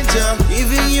rearrange ya.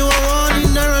 Giving you a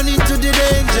warning, I run into the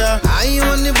danger. I you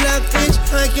on the black pitch,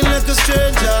 I can look a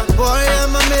stranger. Boy,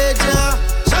 I'm a major.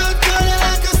 Shout out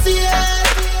like a CA.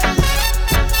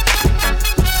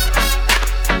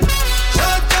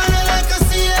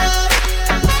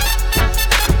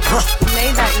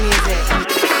 Made that music.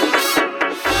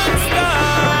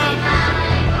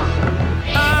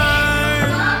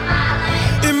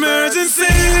 Emergency.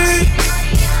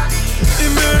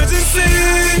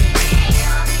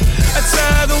 I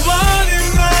tried the warning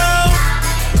now.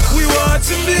 We watch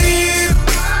him bleed.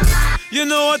 You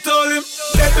know I told him,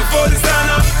 let before the sun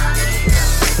up.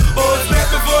 Oh, it's let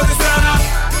before the sun up.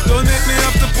 Don't make me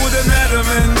have to put another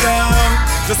man down.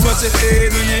 Just watch your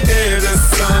head when you hear the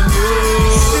sun.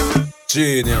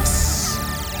 Genius.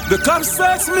 The cops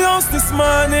searched me house this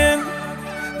morning.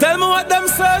 Tell me what them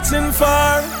searching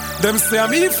for. Them say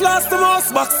I'm E-floss the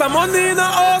most, box of money in a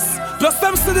house. Plus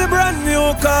them see the brand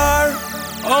new car.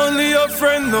 Only your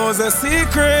friend knows a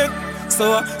secret.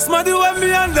 So smarty when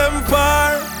me and them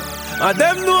par. And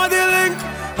them know the link.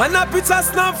 And a picture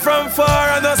snap from far.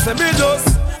 And I say me just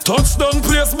touchdown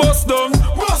place bust down.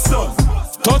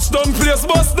 Touchdown place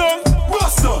bust down.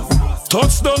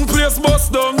 Touchdown place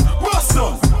bust down.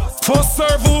 First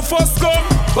serve who first come.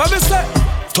 What me say?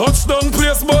 Touchdown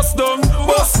place bust down.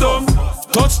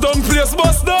 Touchdown place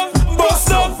bust down.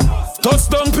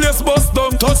 Touchdown place bust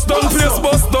down. Touchdown place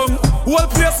bust down. Whole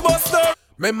place bust down.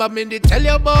 Remember me to tell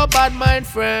you about bad mind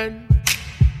friend.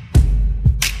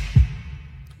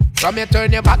 From you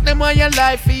turn your back them on your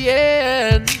life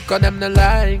again. Cause them not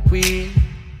like we.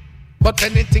 But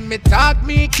anything me talk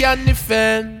me can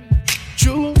defend.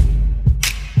 True.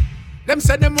 Them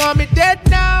say them want me dead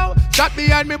now. Shot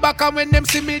behind me back and when them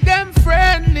see me, them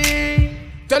friendly.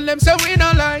 Tell them say we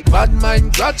not like bad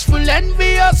mind, grudgeful,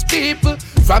 envious people.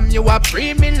 From you a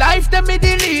free me life, then me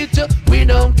delete you. We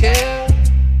don't care.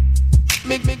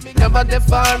 Me never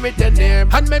define with the name.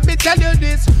 And let me tell you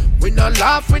this, we no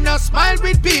laugh, we no smile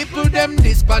with people. Them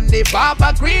this pan the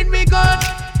Baba Green we gun.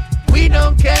 We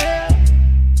don't care.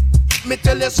 Me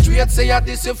tell you straight, say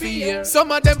this you fear.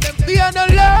 Some of them be on a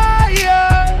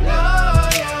liar.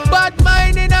 Bad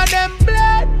mind in a them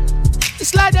blood.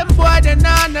 It's like them boy they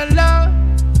not love.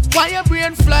 Why your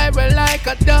brain fly well like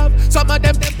a dove? Some of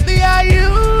them be a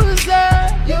user.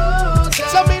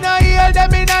 Some me no hear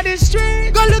them in the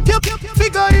street. Go look up,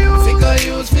 figure use.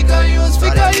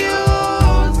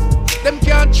 Them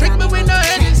can't trick me with no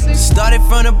anything. Started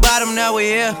from the bottom, now we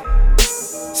here.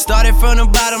 Started from the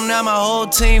bottom, now my whole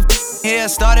team here.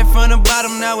 Started from the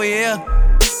bottom, now we here.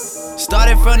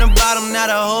 Started from the bottom, now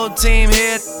the whole team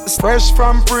here. Fresh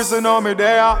from prison, oh me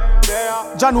there.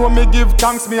 John who me give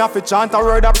thanks, me have to chant a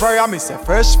word of prayer. Me say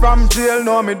fresh from jail,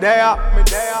 no me there.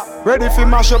 Ready fi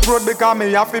mash up road because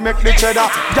me have to make the cheddar.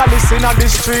 Y'all listen at the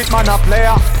street, man a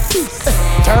player.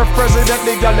 Turf president,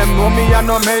 the girl them know me and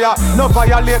no mayor. No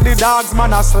violate the dogs,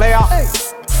 man a slayer.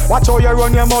 Watch how you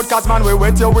run your mouth, cause man we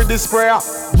wet you with the sprayer.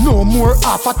 No more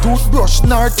half a toothbrush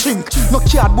nor chink. No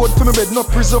cardboard for me bed, no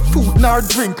preserve food nor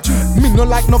drink. Me no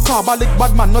like no carbolic,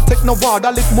 bad man no take no water.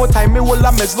 Lick more time me will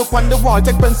a mess, look on the wall,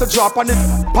 take pencil drop on it.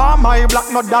 Palm my black,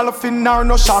 no dolphin nor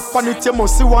no shark on it. You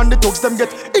must see one the thugs, them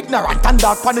get ignorant and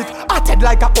dark on it. Hearted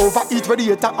like a overeat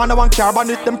radiator and I want carb on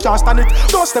it, them can't stand it.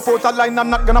 Don't step out of line, I'm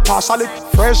not gonna partial it.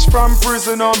 Fresh from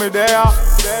prison, oh me there.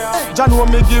 John who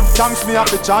me give thanks, me have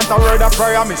to chant a word of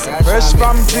prayer. Me say fresh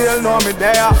from jail, no me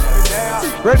there.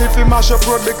 Ready fi mash up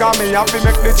road because me have to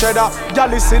make the cheddar. Y'all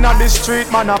listen on the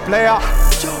street, man a player.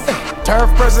 Turf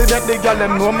president, the girl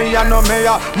them know me and no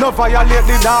mayor. No violate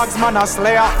the dogs, man a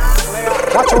slayer.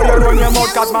 Watch how you run your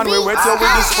mouth, cause man we wet you with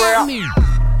the sprayer.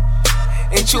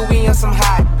 And Chewy on some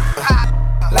hot.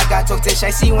 Like I told Tish,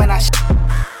 I see when I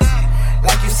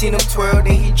like you seen him twirl,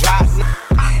 then he drops it.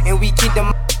 And we keep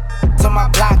them on my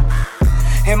block.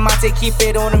 And Monte keep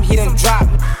it on him, he done drop.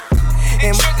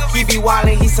 And he be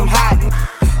wildin', he some hot.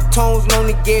 Tones known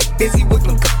to get busy with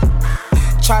them.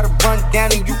 Try to run down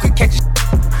and you could catch it.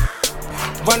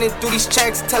 Running through these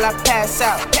checks till I pass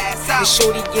out. And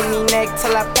shorty give me neck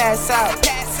till I pass out.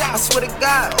 I swear to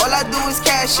God, all I do is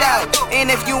cash out. And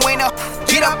if you ain't a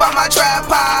get up on my trap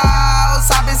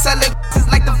house. I've been selling since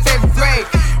like the 5th grade.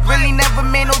 Really never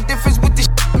made no difference with the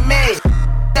shit made.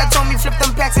 That told me flip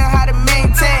them packs and how to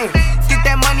maintain. Get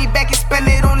that money back and spend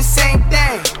it on the same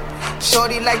thing.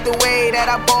 Shorty like the way that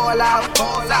I ball out.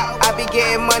 I be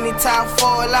getting money till I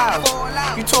fall out.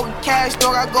 You talking cash,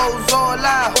 dog, I goes all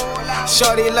out.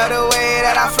 Shorty love the way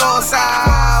that I floss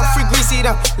out. Free greasy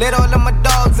them, let all of my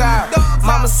dogs out.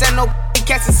 Mama said no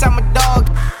cats inside my dog.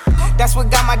 That's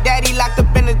what got my daddy locked up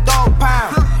in the dog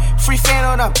pound. Free fan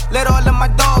on them, let all of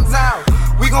my dogs out.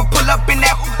 We gon' pull up in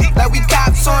that like we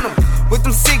cops on them. With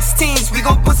them 16s, we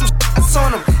gon' put some shots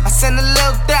on them. I send a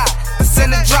little dot, I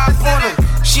send a drop on them.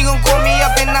 She gon' call me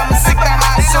up and I'ma sick the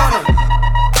highs on them.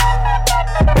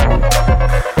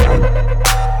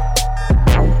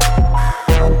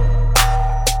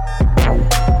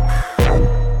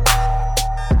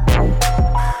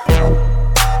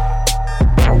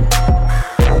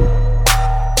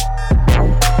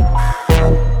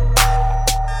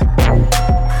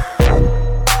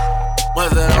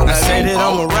 I say that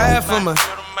I'ma ride for me.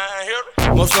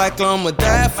 Most likely I'ma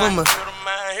die for me.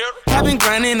 I've been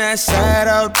grinding that side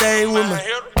all day with me.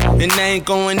 And they ain't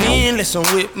going in unless I'm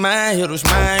with my hitters.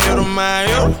 My hitters, my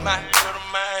hitters.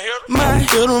 My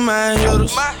hitters, my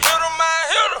hitters.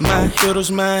 My hitters,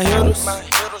 my hitters.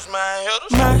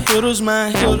 My hitters, my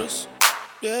hitters.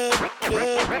 Yeah,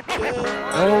 yeah,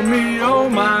 yeah. Oh me, oh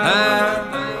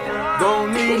my.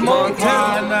 Don't need more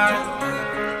time.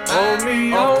 Oh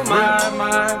me, oh my.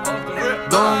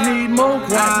 Don't need more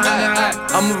crying.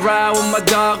 I'ma ride with my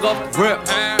dog off the rip.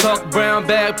 Tuck brown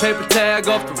bag, paper tag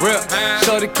off the rip.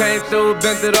 Shorty came through,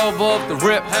 bent it over off the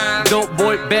rip. Dope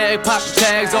boy bag, pop the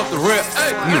tags off the rip.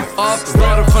 Off the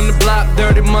water from the block,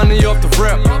 dirty money off the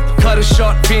rip. Cut it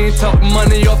short, fiend, talk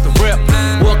money off the rip.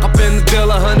 Walk up in the deal,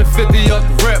 150 off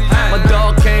the rip. My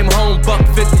dog came home, buck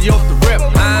 50 off the rip.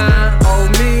 Oh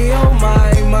me, oh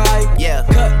my, yeah.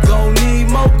 Cut gon' need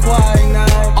more quiet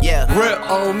now. Yeah. Rip.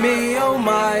 Oh me, oh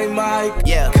my,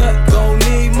 yeah. Cut gon'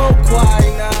 need more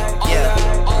quiet now. Yeah.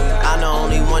 I'm the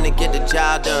only one to get the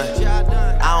job done.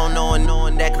 I don't know no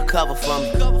one that could cover for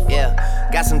me. Yeah.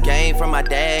 Got some game from my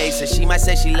day. So she might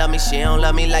say she love me, she don't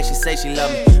love me like she say she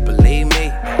love me. Believe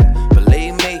me,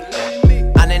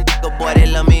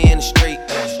 the street.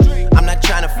 I'm not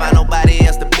trying to find nobody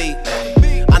else to be.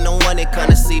 I know one they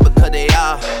couldn't see because they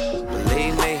are.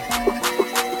 Believe me.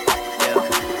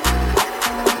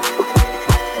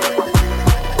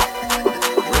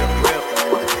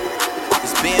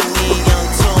 It's being me, young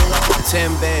tune.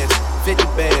 10 bands, 50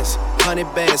 bands,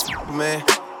 100 bands, man.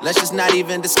 Let's just not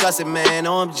even discuss it, man.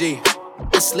 OMG.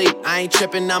 Sleep. I ain't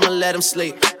tripping, I'ma let him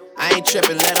sleep. I ain't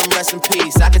tripping, let him rest in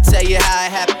peace. I can tell you how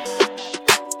it happened.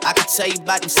 I can tell you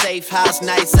about them safe house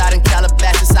nights out in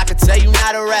Calabasas. I can tell you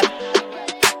not a rap.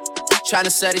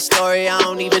 Tryna sell this story, I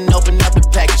don't even open up the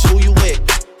package. Who you with?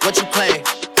 What you playing?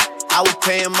 I was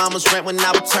paying mama's rent when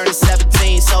I was turning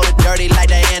 17. Sold it dirty like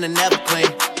Diana, never clean.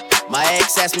 My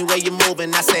ex asked me where you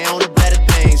moving, I say on the better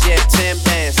things. Yeah, 10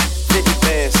 bands, 50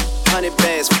 bands, 100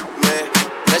 bands, man.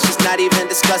 Let's just not even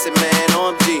discuss it, man.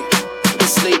 OMG.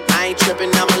 Sleep. I ain't tripping,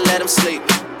 I'ma let him sleep.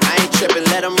 I ain't tripping,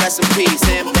 let him rest in peace.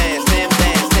 10 bands, 10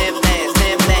 bands, 10 bands,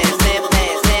 10 bands, 10 bands,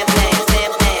 10 bands,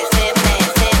 10 bands, 10 bands,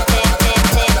 10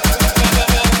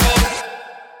 bands.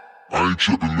 I ain't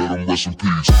tripping, let him rest in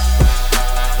peace.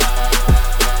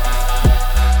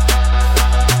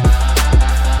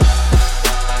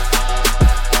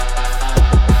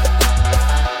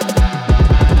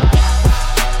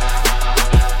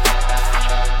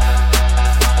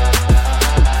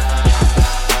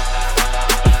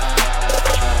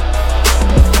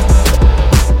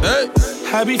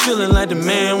 I be feeling like the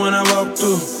man when I walk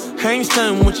through. I ain't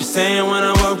stunning what you saying when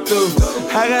I walk through.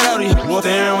 I got all these people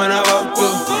staring when I walk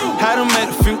through. I done made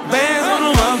a few bands on the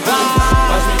walk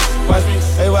through. Watch me,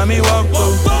 hey, why me walk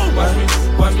through?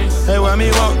 Watch me, hey, why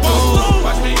me walk through?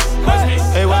 Watch me,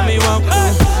 hey, why me walk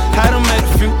through? I done made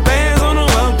a few bands on the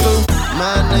walk through.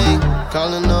 My name,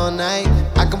 calling all night.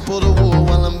 I can pull the wool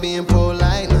while I'm being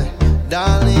polite. Like,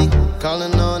 darling,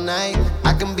 calling all night.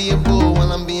 I can be a bull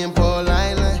while I'm being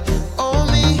polite. Like, oh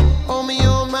me,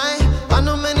 oh my. I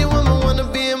know many women wanna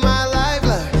be in my life.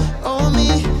 Like, oh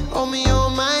me, oh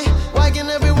my. Why can't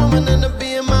every woman end up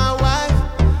being my wife?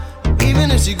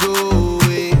 Even if she go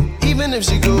away, even if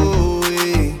she go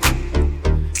away,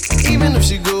 even if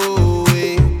she go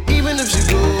away, even if she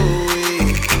go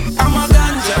away. I'm a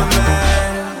ganja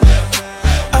man.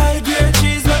 I get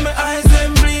cheese when my eyes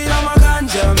them bleed. I'm a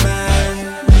ganja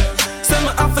man. Some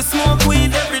have to smoke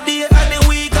weed every day of the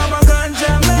week. I'm a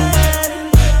ganja man.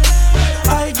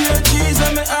 I get cheese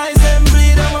when my eyes them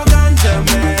bleed. I'm a ganja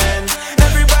man.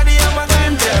 Everybody, I'm a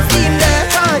ganja man.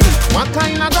 What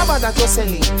kind of grabber that you're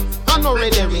selling? I know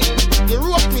red herring. The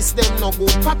rope miss them no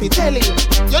good. Papi telling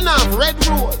you not have red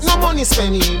rose, no money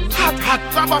spending. Hot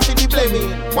grabber for the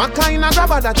blaming. What kind of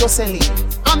grabber that you're selling?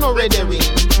 I know red herring.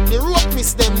 The rope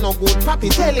miss them no good.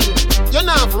 Papi telling you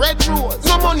not have red rose,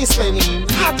 no money spending.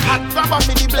 Hot grabber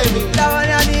for the blaming. That one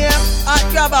your name. Hot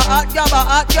grabber, hot grabber,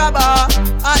 hot grabber.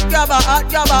 Hot grabber, hot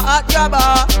grabber, hot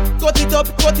grabber.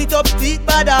 Cut it up, teeth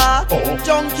bada.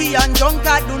 Junkie and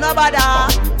junker do no bada.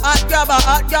 Hot grabber,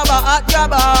 hot grabber, hot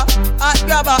grabber. Hot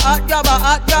grabber, hot grabber,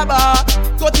 hot grabber.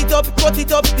 Cut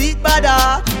it up, teeth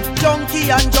bada. Junkie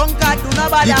and junker do no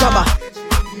bada.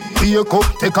 Be a cup,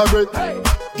 take a breath.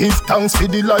 Give thanks for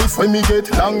the life when me get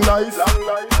long life.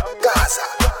 Gaza.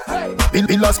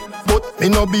 Billas, but me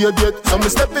no be a jet. So me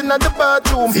step in at the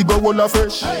bathroom, he go all a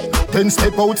fresh. Then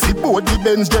step out, fi board the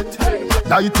Benz jet.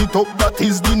 Light it up, that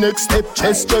is the next step.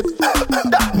 Chest jet,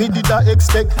 that me did I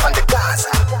expect. On the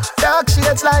Gaza, dark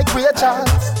shades like Rachel.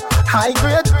 High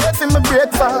grade for my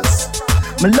breakfast.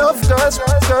 Me love girls.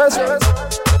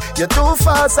 You're too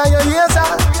fast and your ears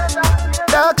are.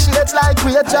 Dark shades like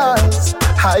Rachel's.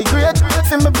 High grade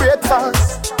for my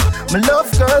breakfast. Me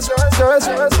love girls.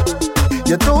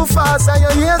 You're too fast and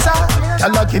your ears are.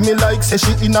 Y'all give me like say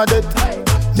she in a debt.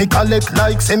 Me collect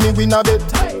like say me win a bet.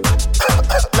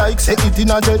 Like say it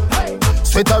in a jet.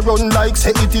 Sweater run like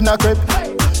say it in a crepe.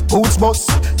 Boots bust,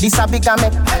 this a big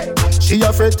amet. She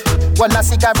afraid, one a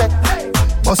cigarette.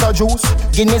 Bust a juice,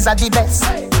 Guinness are the best.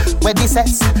 Where the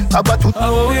sex, Baba to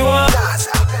we want.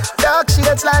 Dark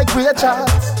shades like Rachel.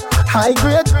 High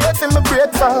grade for my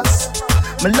breakfast.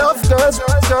 Me love girls.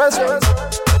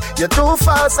 You're too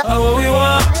fast. We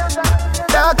want.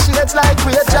 Dark shades like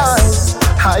Rachel.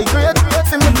 High grade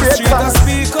for my breakfast.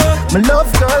 Me love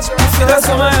girls.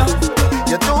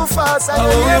 You're too fast.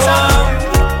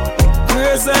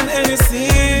 Grace and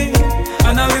NC,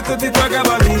 and a little bit of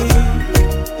gabby.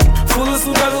 Full of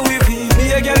sugar Louis V.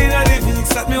 Be a girl in a living,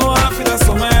 let me want for the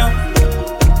summer.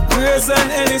 Grace and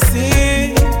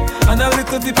NC, and a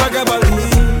little bit of gabby.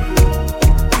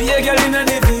 Be a girl in a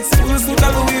living, full of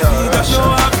sugar Louis V. That's no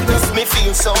want for the summer. Me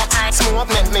feel so smooth,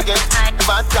 make me get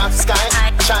bad top sky.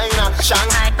 China,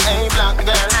 Shanghai, hey black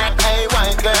girl, hey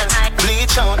white girl.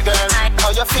 Bleach out, girl,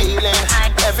 how you feeling?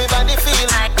 Everybody feel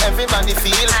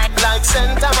like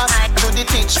St. Thomas to the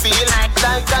Teach Field,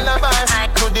 like Calabar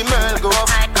to the Merle Grove,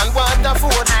 and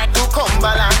Waterford to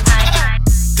Cumberland.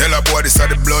 Tell a boy this are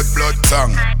the blood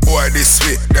tongue. Boy this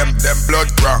sweet, them blood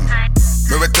wrong.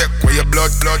 Me will take away your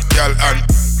blood, girl, and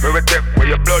me will take away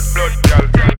your blood, girl.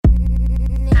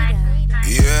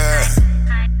 Yeah.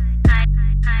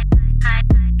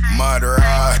 Mother.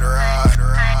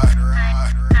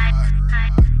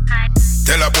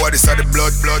 Tell a boy this are the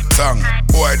blood tongue.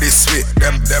 Boy this sweet,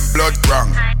 them blood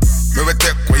wrong. Me will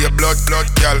take away your blood,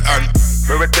 girl, and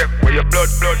me will take away your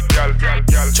blood, girl.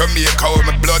 Jamaica with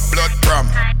my blood from.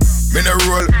 Me no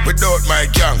roll without my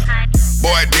gang.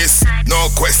 Boy this, no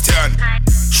question.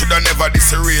 Shoulda never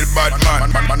this a real bad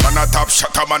man. Man a top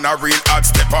shot, a man a real hard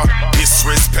stepper.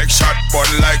 Disrespect shot, bun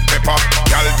like pepper.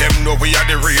 Y'all them know we are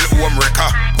the real home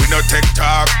wrecker. We no take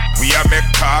talk, we a make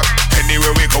talk.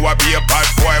 Anywhere we go, I be a bad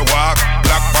boy walk.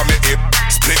 Black for me hip,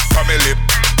 split for me lip.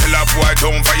 Tell a boy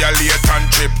don't violate and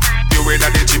trip. You in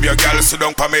the gym, your girl sit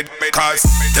down for me. Cause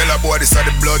tell a boy this are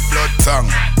the blood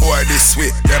tongue. Boy this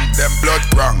sweet, them blood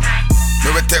wrong. Me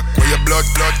will take away your blood,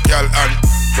 girl, and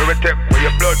me will take away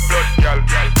your blood, girl.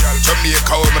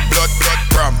 Jamaica with my blood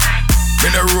from. Me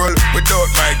no roll without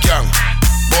my gang.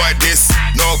 Boy this,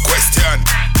 no question.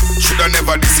 Shoulda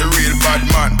never this a real bad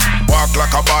man. Walk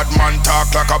like a bad man,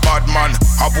 talk like a bad man.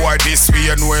 A boy this way,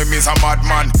 you know him is a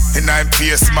madman. In I'm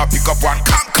face, ma pick up one.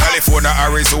 California,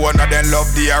 Arizona, then love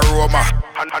the aroma.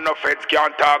 And no feds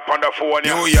can't talk on the phone.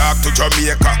 New York to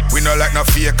Jamaica, we no like no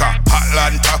faker.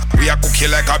 Atlanta, we a cookie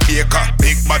like a baker.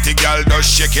 Big body girl does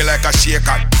shake it like a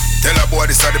shaker. Tell a boy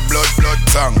this are the blood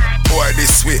tongue. Boy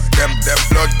this way, them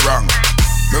blood wrong.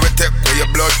 Me will take away your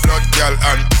blood, girl,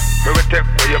 and me will take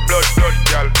away your blood,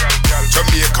 girl.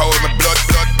 Jamaica with my blood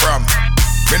from.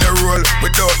 Me no roll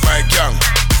without my gang.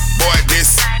 Boy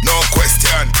this, no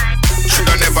question.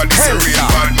 Shoulda never this a real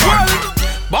bad man.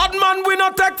 Bad man, we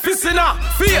no take fist in a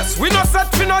face. We no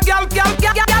set for no gal. Gal,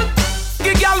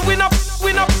 we no.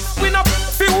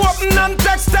 Fi open and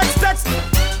text.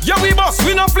 Yeah, we boss,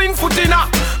 we no fling foot in a.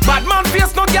 Bad man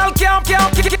face no gal can't. Gal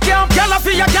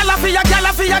fi ya.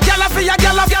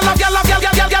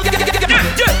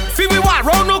 Fi we want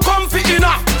round no comfy in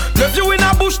a. Left you in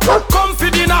a bush,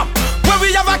 comfy dinner. Where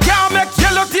we have a car make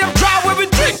yellow tape dry. Where we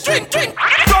drink.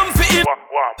 Comfy in.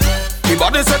 The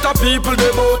body set of people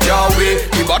they bout your way.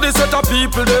 The body set of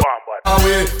people they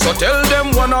away. So tell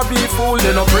them wanna be fool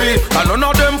they no free. And none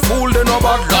of them fool they no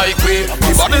bad like we.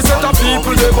 The body set of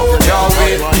people they bout your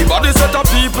way. The body set of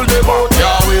people they bout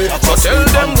your way. So tell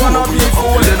them wanna be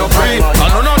fool they no free.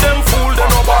 And none of them fool they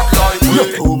no bad like we. You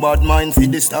too bad mind for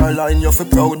the star line. You feel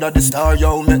proud of the star,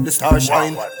 yo, make the star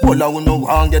shine. All I know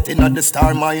one get in at the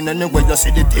star mine. Anyway you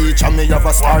see the teacher, me have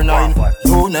a star 9.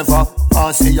 You never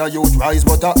can't see a youth rise,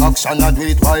 but a action I do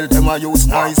it while them a use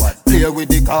nice. Play with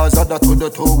the cars of the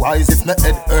two wise. If my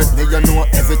head hurt me, you know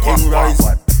everything rise.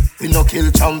 We no kill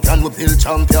champion, we build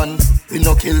champion. We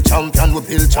no kill champion, we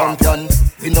build champion.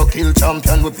 We no kill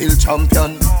champion, we build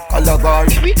champion. Calabar,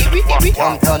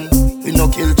 champion. We no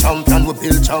kill champion, we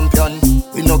build champion.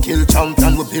 We no kill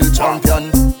champion, we build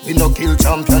champion. We no kill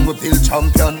champion, we build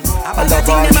champion.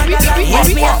 Calabar.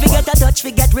 If me have to get a touch,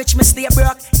 we get rich, me stay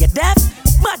broke. You deaf?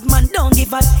 Bad man, don't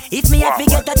give up. If me have to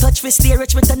get a touch, we stay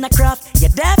rich, we turn a craft. You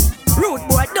deaf? Rude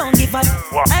boy, don't give up.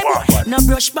 I boy, no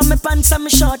brush by my pants and my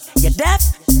short. You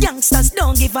deaf? Youngsters,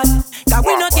 don't give up. Cause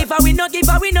we no give up.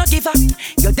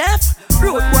 You deaf?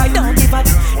 Rude boy, don't give up.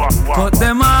 Cut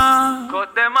them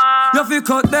off. You fi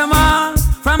cut them off.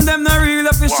 From them no real,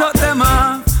 you fi shut them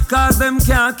off. Cause them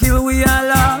can't kill we all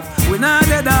laugh. We not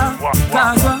dead off.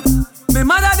 Cause me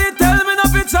mother did tell me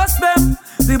not to trust them.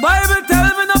 The Bible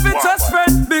tell me not to trust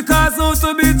friend. Because who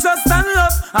to be trust and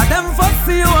love. And them first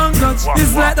see you and touch.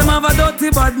 It's like them have a dirty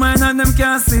bad mind and them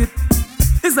can't see it.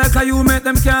 It's like how you make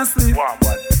them can't sleep.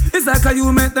 It's like how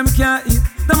you make them can't eat.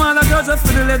 Them all a girls just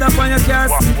for the leather on your car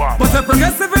seat. But a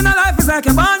progressive in a life is like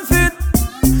a band fit.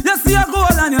 You see a goal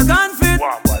and you're gone fit.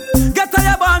 Get to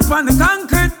your band from the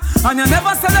concrete. And you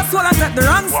never sell a soul and take the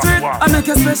wrong street. I make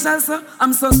you special, so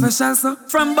I'm so special, so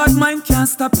from bad mind can't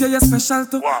stop you, you're special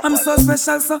too. I'm so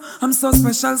special, so I'm so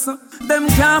special, so them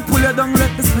can't pull you down,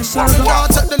 let the special go.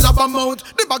 Can't take the lab amount,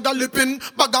 the bag of lipping,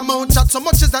 bag amount. Chat so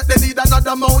much is that they need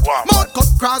another mouth. Mouth cut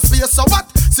cross for you, so what?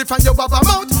 See from your baba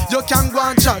mouth, you can go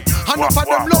and chat. And up of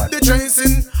them love the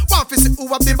tracing. One fi see who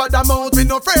have the bad amount. We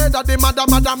no afraid of the mother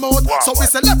mouth. So we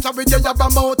say left with your yabba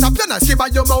mouth. Up you nice, give her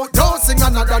your mouth, don't sing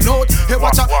another note. Hey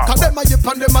watch out. Cause them a yip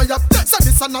and them a yap. So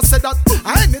this and I say that.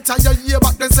 And anytime you hear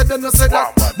back then say they no say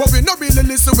that. But we no really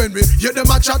listen when we hear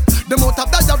them a chat. Them out of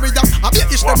diarrhea, I be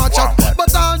ish them a chat.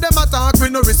 But all them a talk, we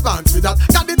no response with that.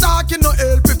 Got the talk, you no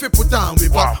help if you put on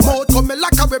with that. Mouth come me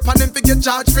like a weapon, them fi get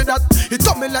charged for that. It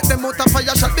come me like them out of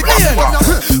fire shot.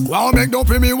 Wow, make no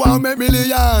pay me, wow, make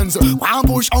millions. One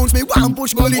push ounce me, one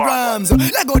push milligrams.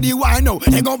 Let go the wine now,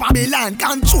 let go Babylon.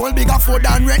 Control bigger food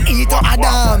than Renito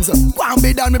Adams. One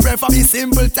be done, me pray for me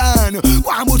simpleton.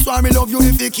 One boost for me love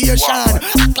unification.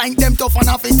 Act like them tough on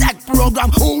a tech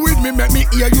program. Who with me make me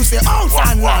hear you say house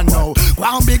and land now.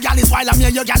 One big gal is while I'm here,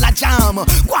 you gal a jam.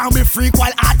 One be freak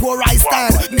while hardcore I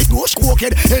stand. Me push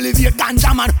crooked, elevate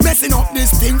ganja man. Messing up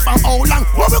this thing from how long?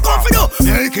 What we come for do?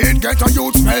 Make it, get a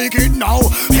youth, make it now.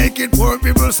 Make it poor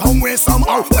people somewhere,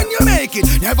 somehow. When you make it,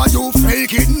 never you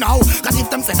fake it now. Cause if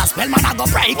them say a spell, man, I go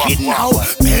break it now.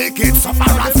 Make it, suffer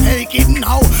and fake it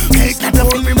now. Make it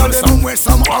poor people somewhere,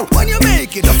 somehow. When you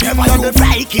make it, never you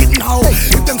fake it now.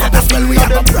 If them say a spell, we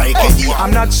have to break it.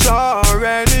 I'm not sure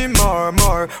anymore,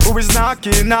 more. Who is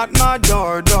knocking at my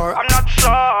door? I'm not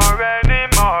sure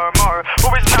anymore, more.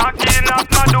 Who is knocking at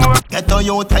my door? Get a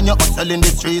youth and you hustle in the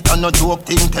street and no joke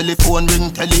thing. Telephone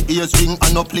ring, tele ears ring,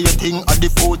 and no play thing. At the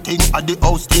food thing, at the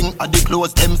house thing, at the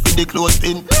clothes them for the clothes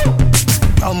pin.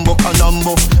 Tambo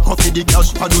canambo, coffee the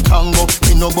cash for the tango.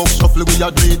 Me no box shuffle, we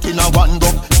a do it in a one go.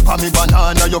 For me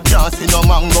banana, you can't see no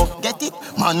mango. Get it?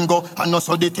 Mango, and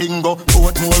also the tingo.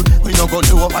 Both more, we no go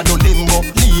low over the limbo.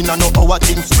 Lean and no our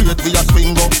thing straight, we a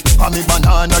swing go. For me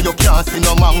banana, you can't see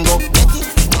no mango. Get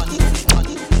it?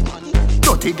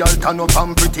 Dirty girl turn up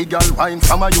and pretty girl wine.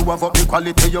 Some of you have up the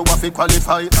quality, you have to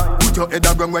qualify. Put your head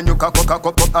around when you cock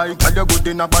up high. Tell you good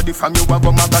in a body from you have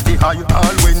a magazine high.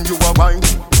 All when you are wine,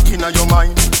 inna your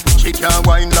mind. She can't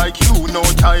wine like you, no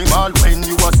time. All when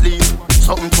you asleep,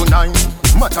 something tonight.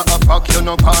 Matter of fact, you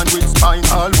no pan with spine.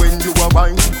 All when you are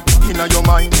wine, inna your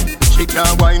mind. She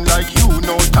can't wine like you,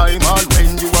 no time. All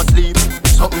when you asleep,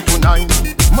 something tonight.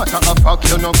 Matter of fact,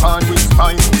 you no pan with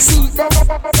spine. See,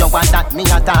 you want that me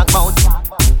a talk about?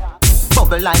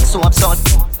 Bubble like soap sud.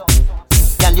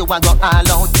 Girl, you a go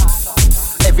all out.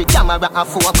 Every camera a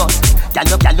focus. Girl,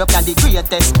 you the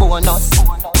greatest bonus.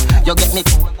 You get me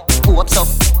hopes up.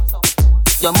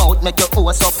 Your mouth make your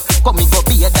hose up. Come me go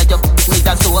beat that you me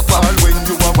that soap up. All when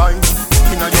you are wine,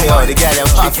 inna your mind. The girl you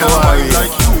pop for wine like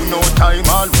you, no time.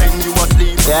 All when you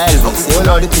asleep. Yeah, Elvis, you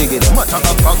know the ticket. Matter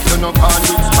of fact, you no pan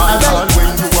with spine. All when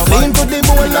you are wine. Lean to the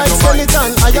bone like skeleton,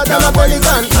 higher than a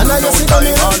pelican. And I just sit on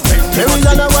me. Carry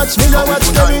on a watch, me a watch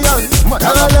carry on. Matter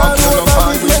of fact, you no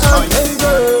pan with spine. Hey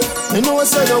girl, me know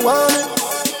say you want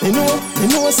me. Me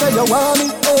know say you want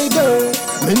me. Hey girl,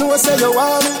 me know say you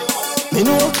want me. Me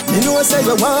know say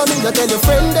you want me. You tell your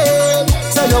friend them,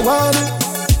 say you want me.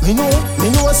 Me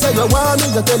know say you want me.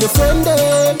 You tell your friend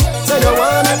them, say you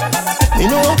want me. Me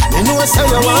know say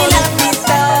you want me. Me love to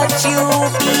touch you,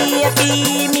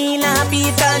 baby. Me love to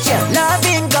touch you.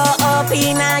 Loving go up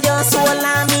inna your soul,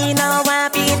 and me no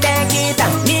want to take it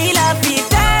down. Me love to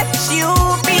touch you,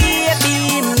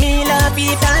 baby. Me love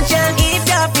to touch you. If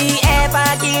you be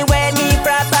ever give me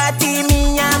property,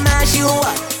 me a mash you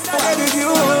up.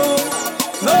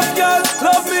 Love girl,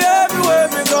 love me everywhere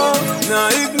me go. Nah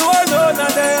ignore none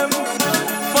of them.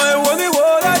 My only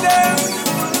one of them.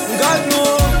 God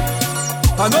know.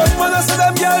 Enough man I say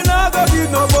them girl nah go give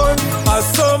no bun. As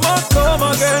summer come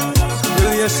again,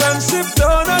 relationship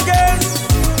done again.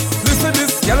 Listen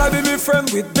this, girl I be me friend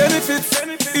with benefits.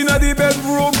 Inna the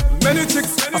bedroom, many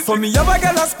chicks. And for me have a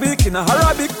girl I speak in a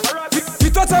Arabic.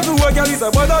 We thought everywhere girl is a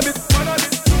bad habit.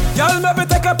 Y'all maybe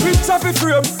take a picture for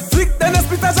frame. Flick then a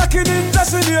split a jacket in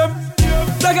just your name.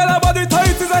 The girl body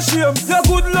tight is a shame. Your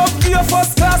good luck be your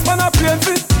first class man a plane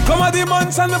fit. Come at the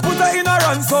mansion me put her in a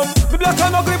ransom. Me black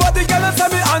and ugly but the girl say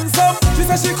me handsome. She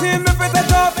say she clean me fit it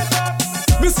up.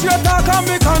 Me straight talk and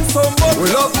me handsome. But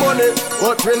we love money,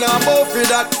 but we not both for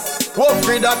that. Work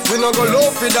for that, we no go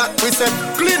low for that. We say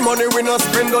clean money, we no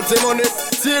spend dirty money.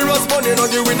 Serious money,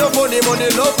 no give we no funny money.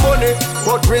 Love money,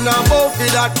 but we not both for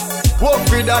that. Work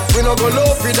for that, we no go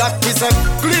low for that. We say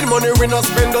clean money, we no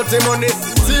spend dirty money.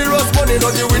 Serious money, no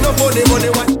give we no funny money.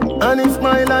 And if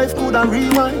my life could a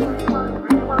rewind,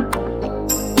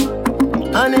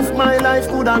 and if my life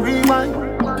could a rewind,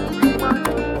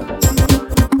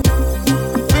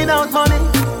 without money,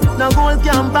 no gold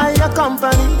can buy a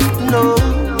company. No,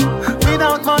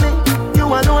 without money, you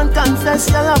alone confess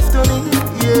your love to me.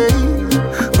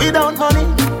 Yeah, without money,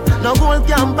 no gold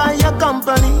can buy a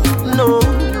company. No.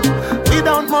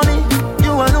 Without money,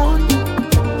 you alone.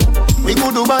 We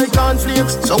go to buy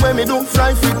cornflakes, so when me do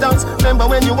fly free dance. Remember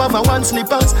when you have a one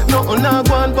slippers. Nothing not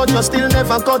one, but you still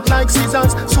never cut like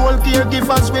scissors. Soul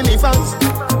caregivers, Winnie fans.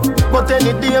 But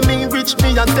any day me reach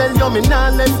me and tell you me nah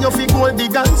left you fi gold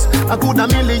diggers. I could a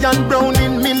million brown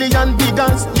in million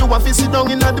biggers. You have to sit down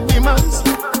in the beamers.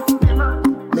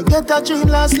 me get a dream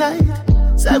last night.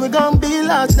 Say we gon' be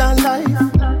large than life.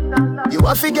 You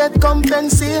have to get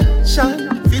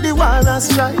compensation for the war and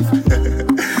strife.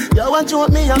 You want to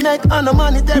me, I make on the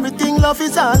money, everything, love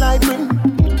is all I bring.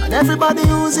 And everybody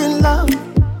who's in love,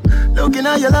 looking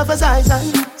at your lover's eyes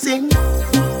and sing.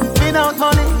 Without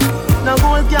money, no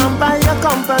gold can buy your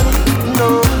company.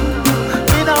 No,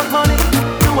 without money,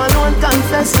 you alone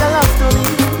confess your love to me.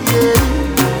 Yeah,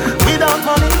 without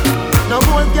money, no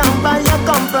gold can buy your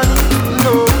company.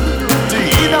 No,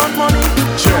 without money,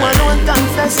 you alone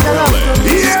confess your love to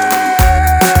me. Yeah.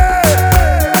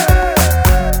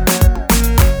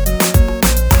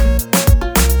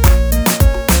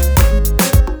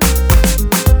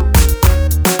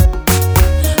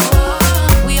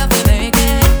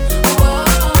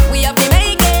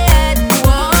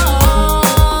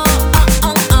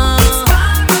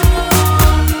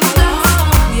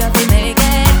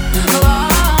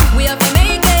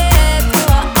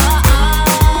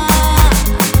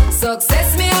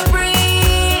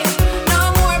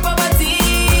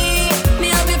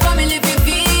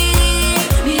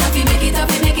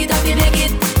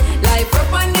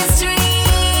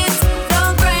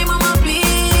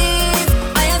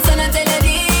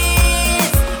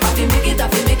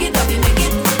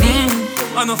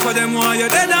 Enough of them why you're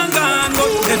dead and gone, but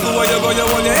everywhere you go, you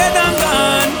hold your head and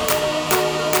gone.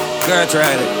 Girl,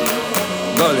 try it,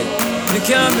 Gully. You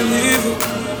can't believe it.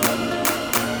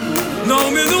 No,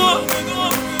 me know.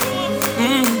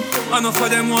 Enough of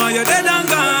them why you're dead and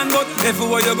gone, but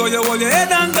everywhere you go, you hold your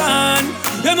head and gone.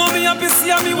 You know me happy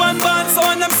see me one band, so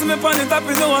when them see me on the top,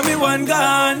 you know me one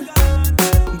gone.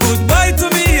 Goodbye to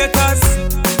me haters.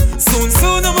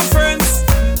 Soon, my friends.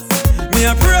 Me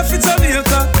a pray for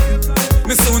Jamaica.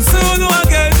 Me soon know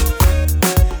again.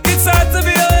 It's hard to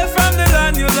be away from the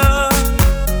land you love.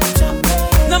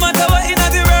 No matter what in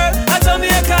the world, a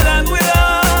Jamaica land we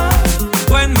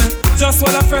love. When me just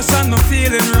while I'm fresh and me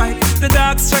feeling right, the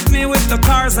dogs check me with the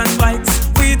cars and bikes.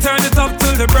 We turn it up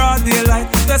till the broad daylight.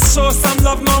 Let's show some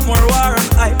love, no more war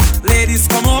and hype. Ladies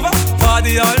come over,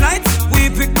 party all night. We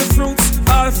pick the fruits,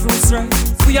 all fruits right.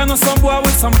 We are no some boy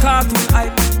with some cartoon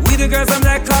hype. We the girls I'm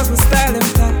like cause we style them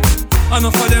tight.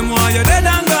 Enough of them why you're dead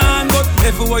and gone, but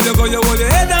everywhere you go, you hold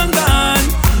your head and gone.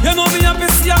 You know me happy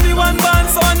see me one band,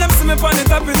 so when them see me on the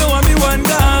top, you know me one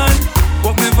gone.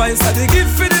 But me vice I they give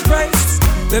for the price.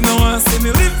 Them no want see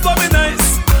me live for me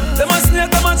nice. Them a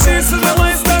snake, them a chase, them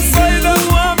a ice. That's why you don't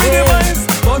want me the wise.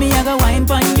 But me I go wine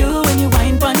pon you when you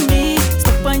wine pon me.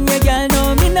 Stop on your girl,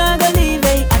 no me not go leave.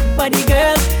 Hey, hot body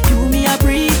girl, you me a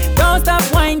breathe. Don't stop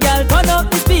wine, girl, turn up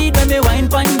the speed when me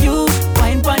wine pon you,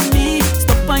 wine pon me.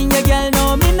 On your girl,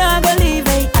 no, me not gonna leave.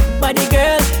 Hey, hot body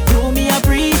girl, you me a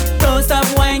breathe. Don't stop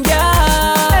wine,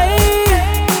 girl.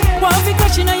 Hey, want fi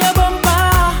crushing on your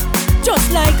bumper, just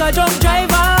like a drunk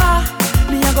driver.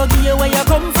 Me a go give you where you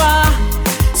come for,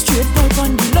 straight out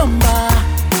on the lumber.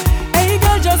 Hey,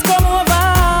 girl, just come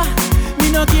over.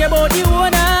 Me no care about the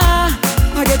owner.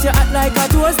 I get you hot like a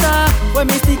toaster. When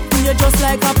me stick to you just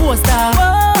like a poster.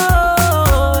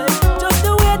 Whoa, just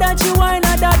the way that you whine,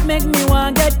 that make me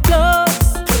want get close.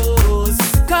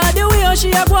 Cause the way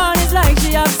she a gone is like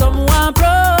she have someone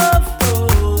proof.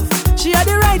 She had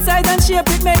the right side and shape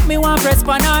it make me want press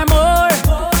pan her more.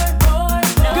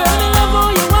 Girl, me love how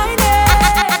you whine it.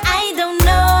 I don't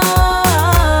know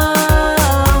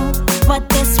what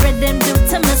this rhythm do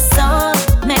to my soul.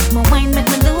 Make me whine, make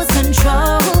me lose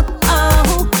control.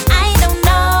 Oh, I don't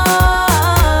know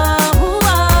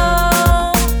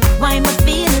why my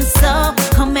feelings so.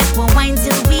 Come make me whine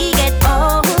till we get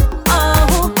old.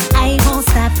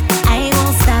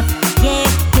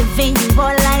 Giving you all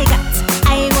I got.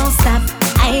 I won't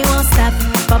stop.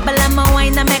 Bubble on my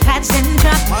wine and me catch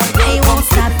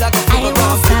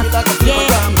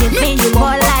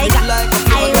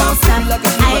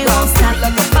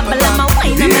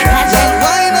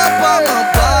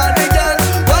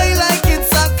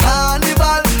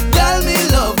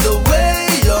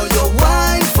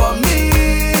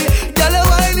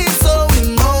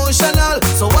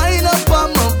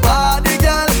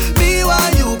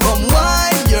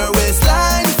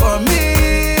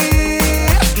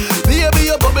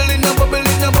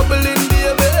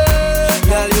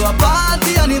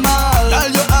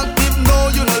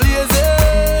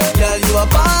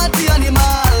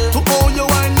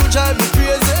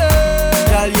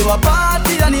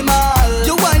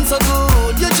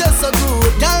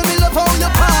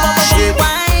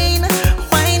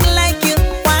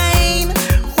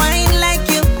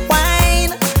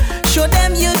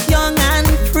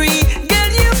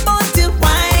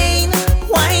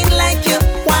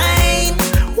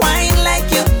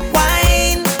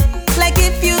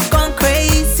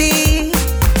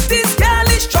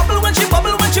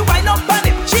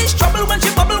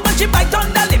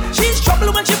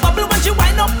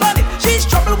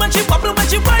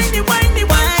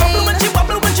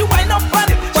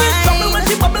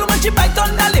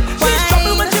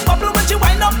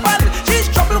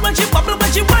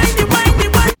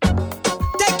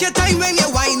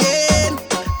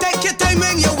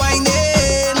you're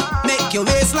whining. Make your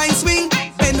waistline swing.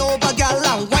 Bend over, girl,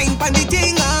 and wine pon the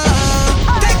thing.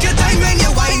 Take your time when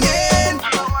you're whining.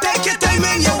 Take your time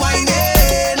when you're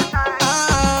whining.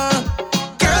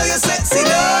 Girl, you're sexy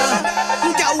now.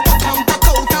 Girl, walk and back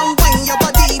out and wine your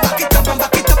body. Back it up and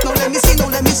back it up. Now let me see, now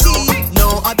let me see.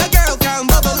 No other girl can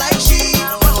bubble like she.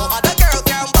 No other girl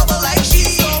can bubble like she.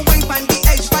 So wine pon the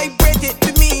edge, vibrate it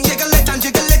to me. Jiggle it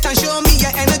and show me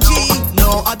your energy.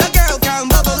 No other girl can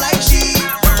bubble like she.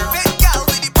 Perfect girl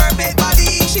with the perfect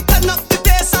body. She turn up the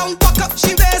place and walk up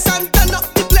she race and turn up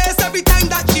the place every time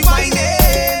that she whine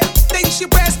it. Then she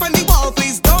press on the wall,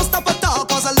 please don't stop at all,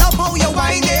 cause I love how you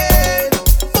whine it.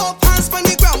 Both hands on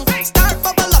the ground, start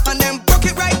bubble up and then broke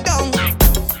it right down.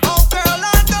 Oh girl,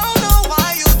 I don't know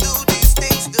why you do these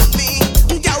things to me.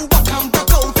 Girl, walk and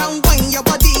broke out and whine your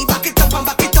body. Back it up and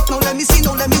back it up, now let me see,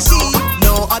 now let me see.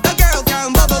 No other girl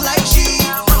can bubble like she.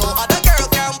 No other girl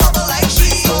can bubble like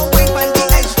she. So wait on the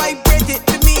edge, vibrate it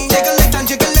to me. Jiggle it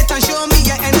and show me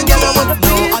your energy.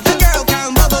 No other girl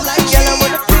can bubble like she.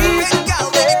 Perfect girl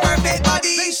with the perfect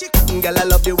body. Girl, I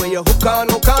love the way you hook on,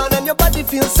 and your body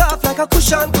feels soft like a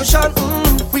cushion.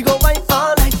 We go wine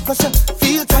all night, cause you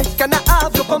feel tight. Can I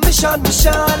have your permission,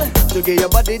 to give your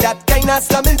body that kind of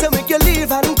slamming to make you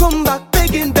leave and come back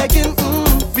begging.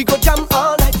 We go jam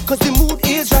all night, cause the mood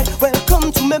is right.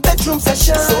 Welcome to my bedroom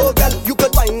session. So girl, you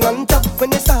could wine on top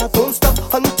when you start, don't stop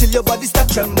until your body start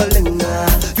trembling.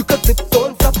 You could flip,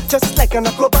 don't flop, just like an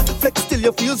acrobat. Flex till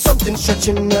you feel something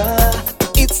stretching.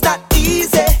 It's not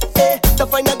easy to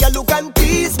find a girl who can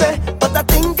please me, but I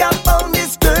think I found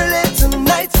this girl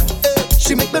tonight.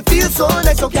 She make me feel so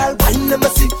nice. So girl, wine let me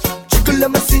see.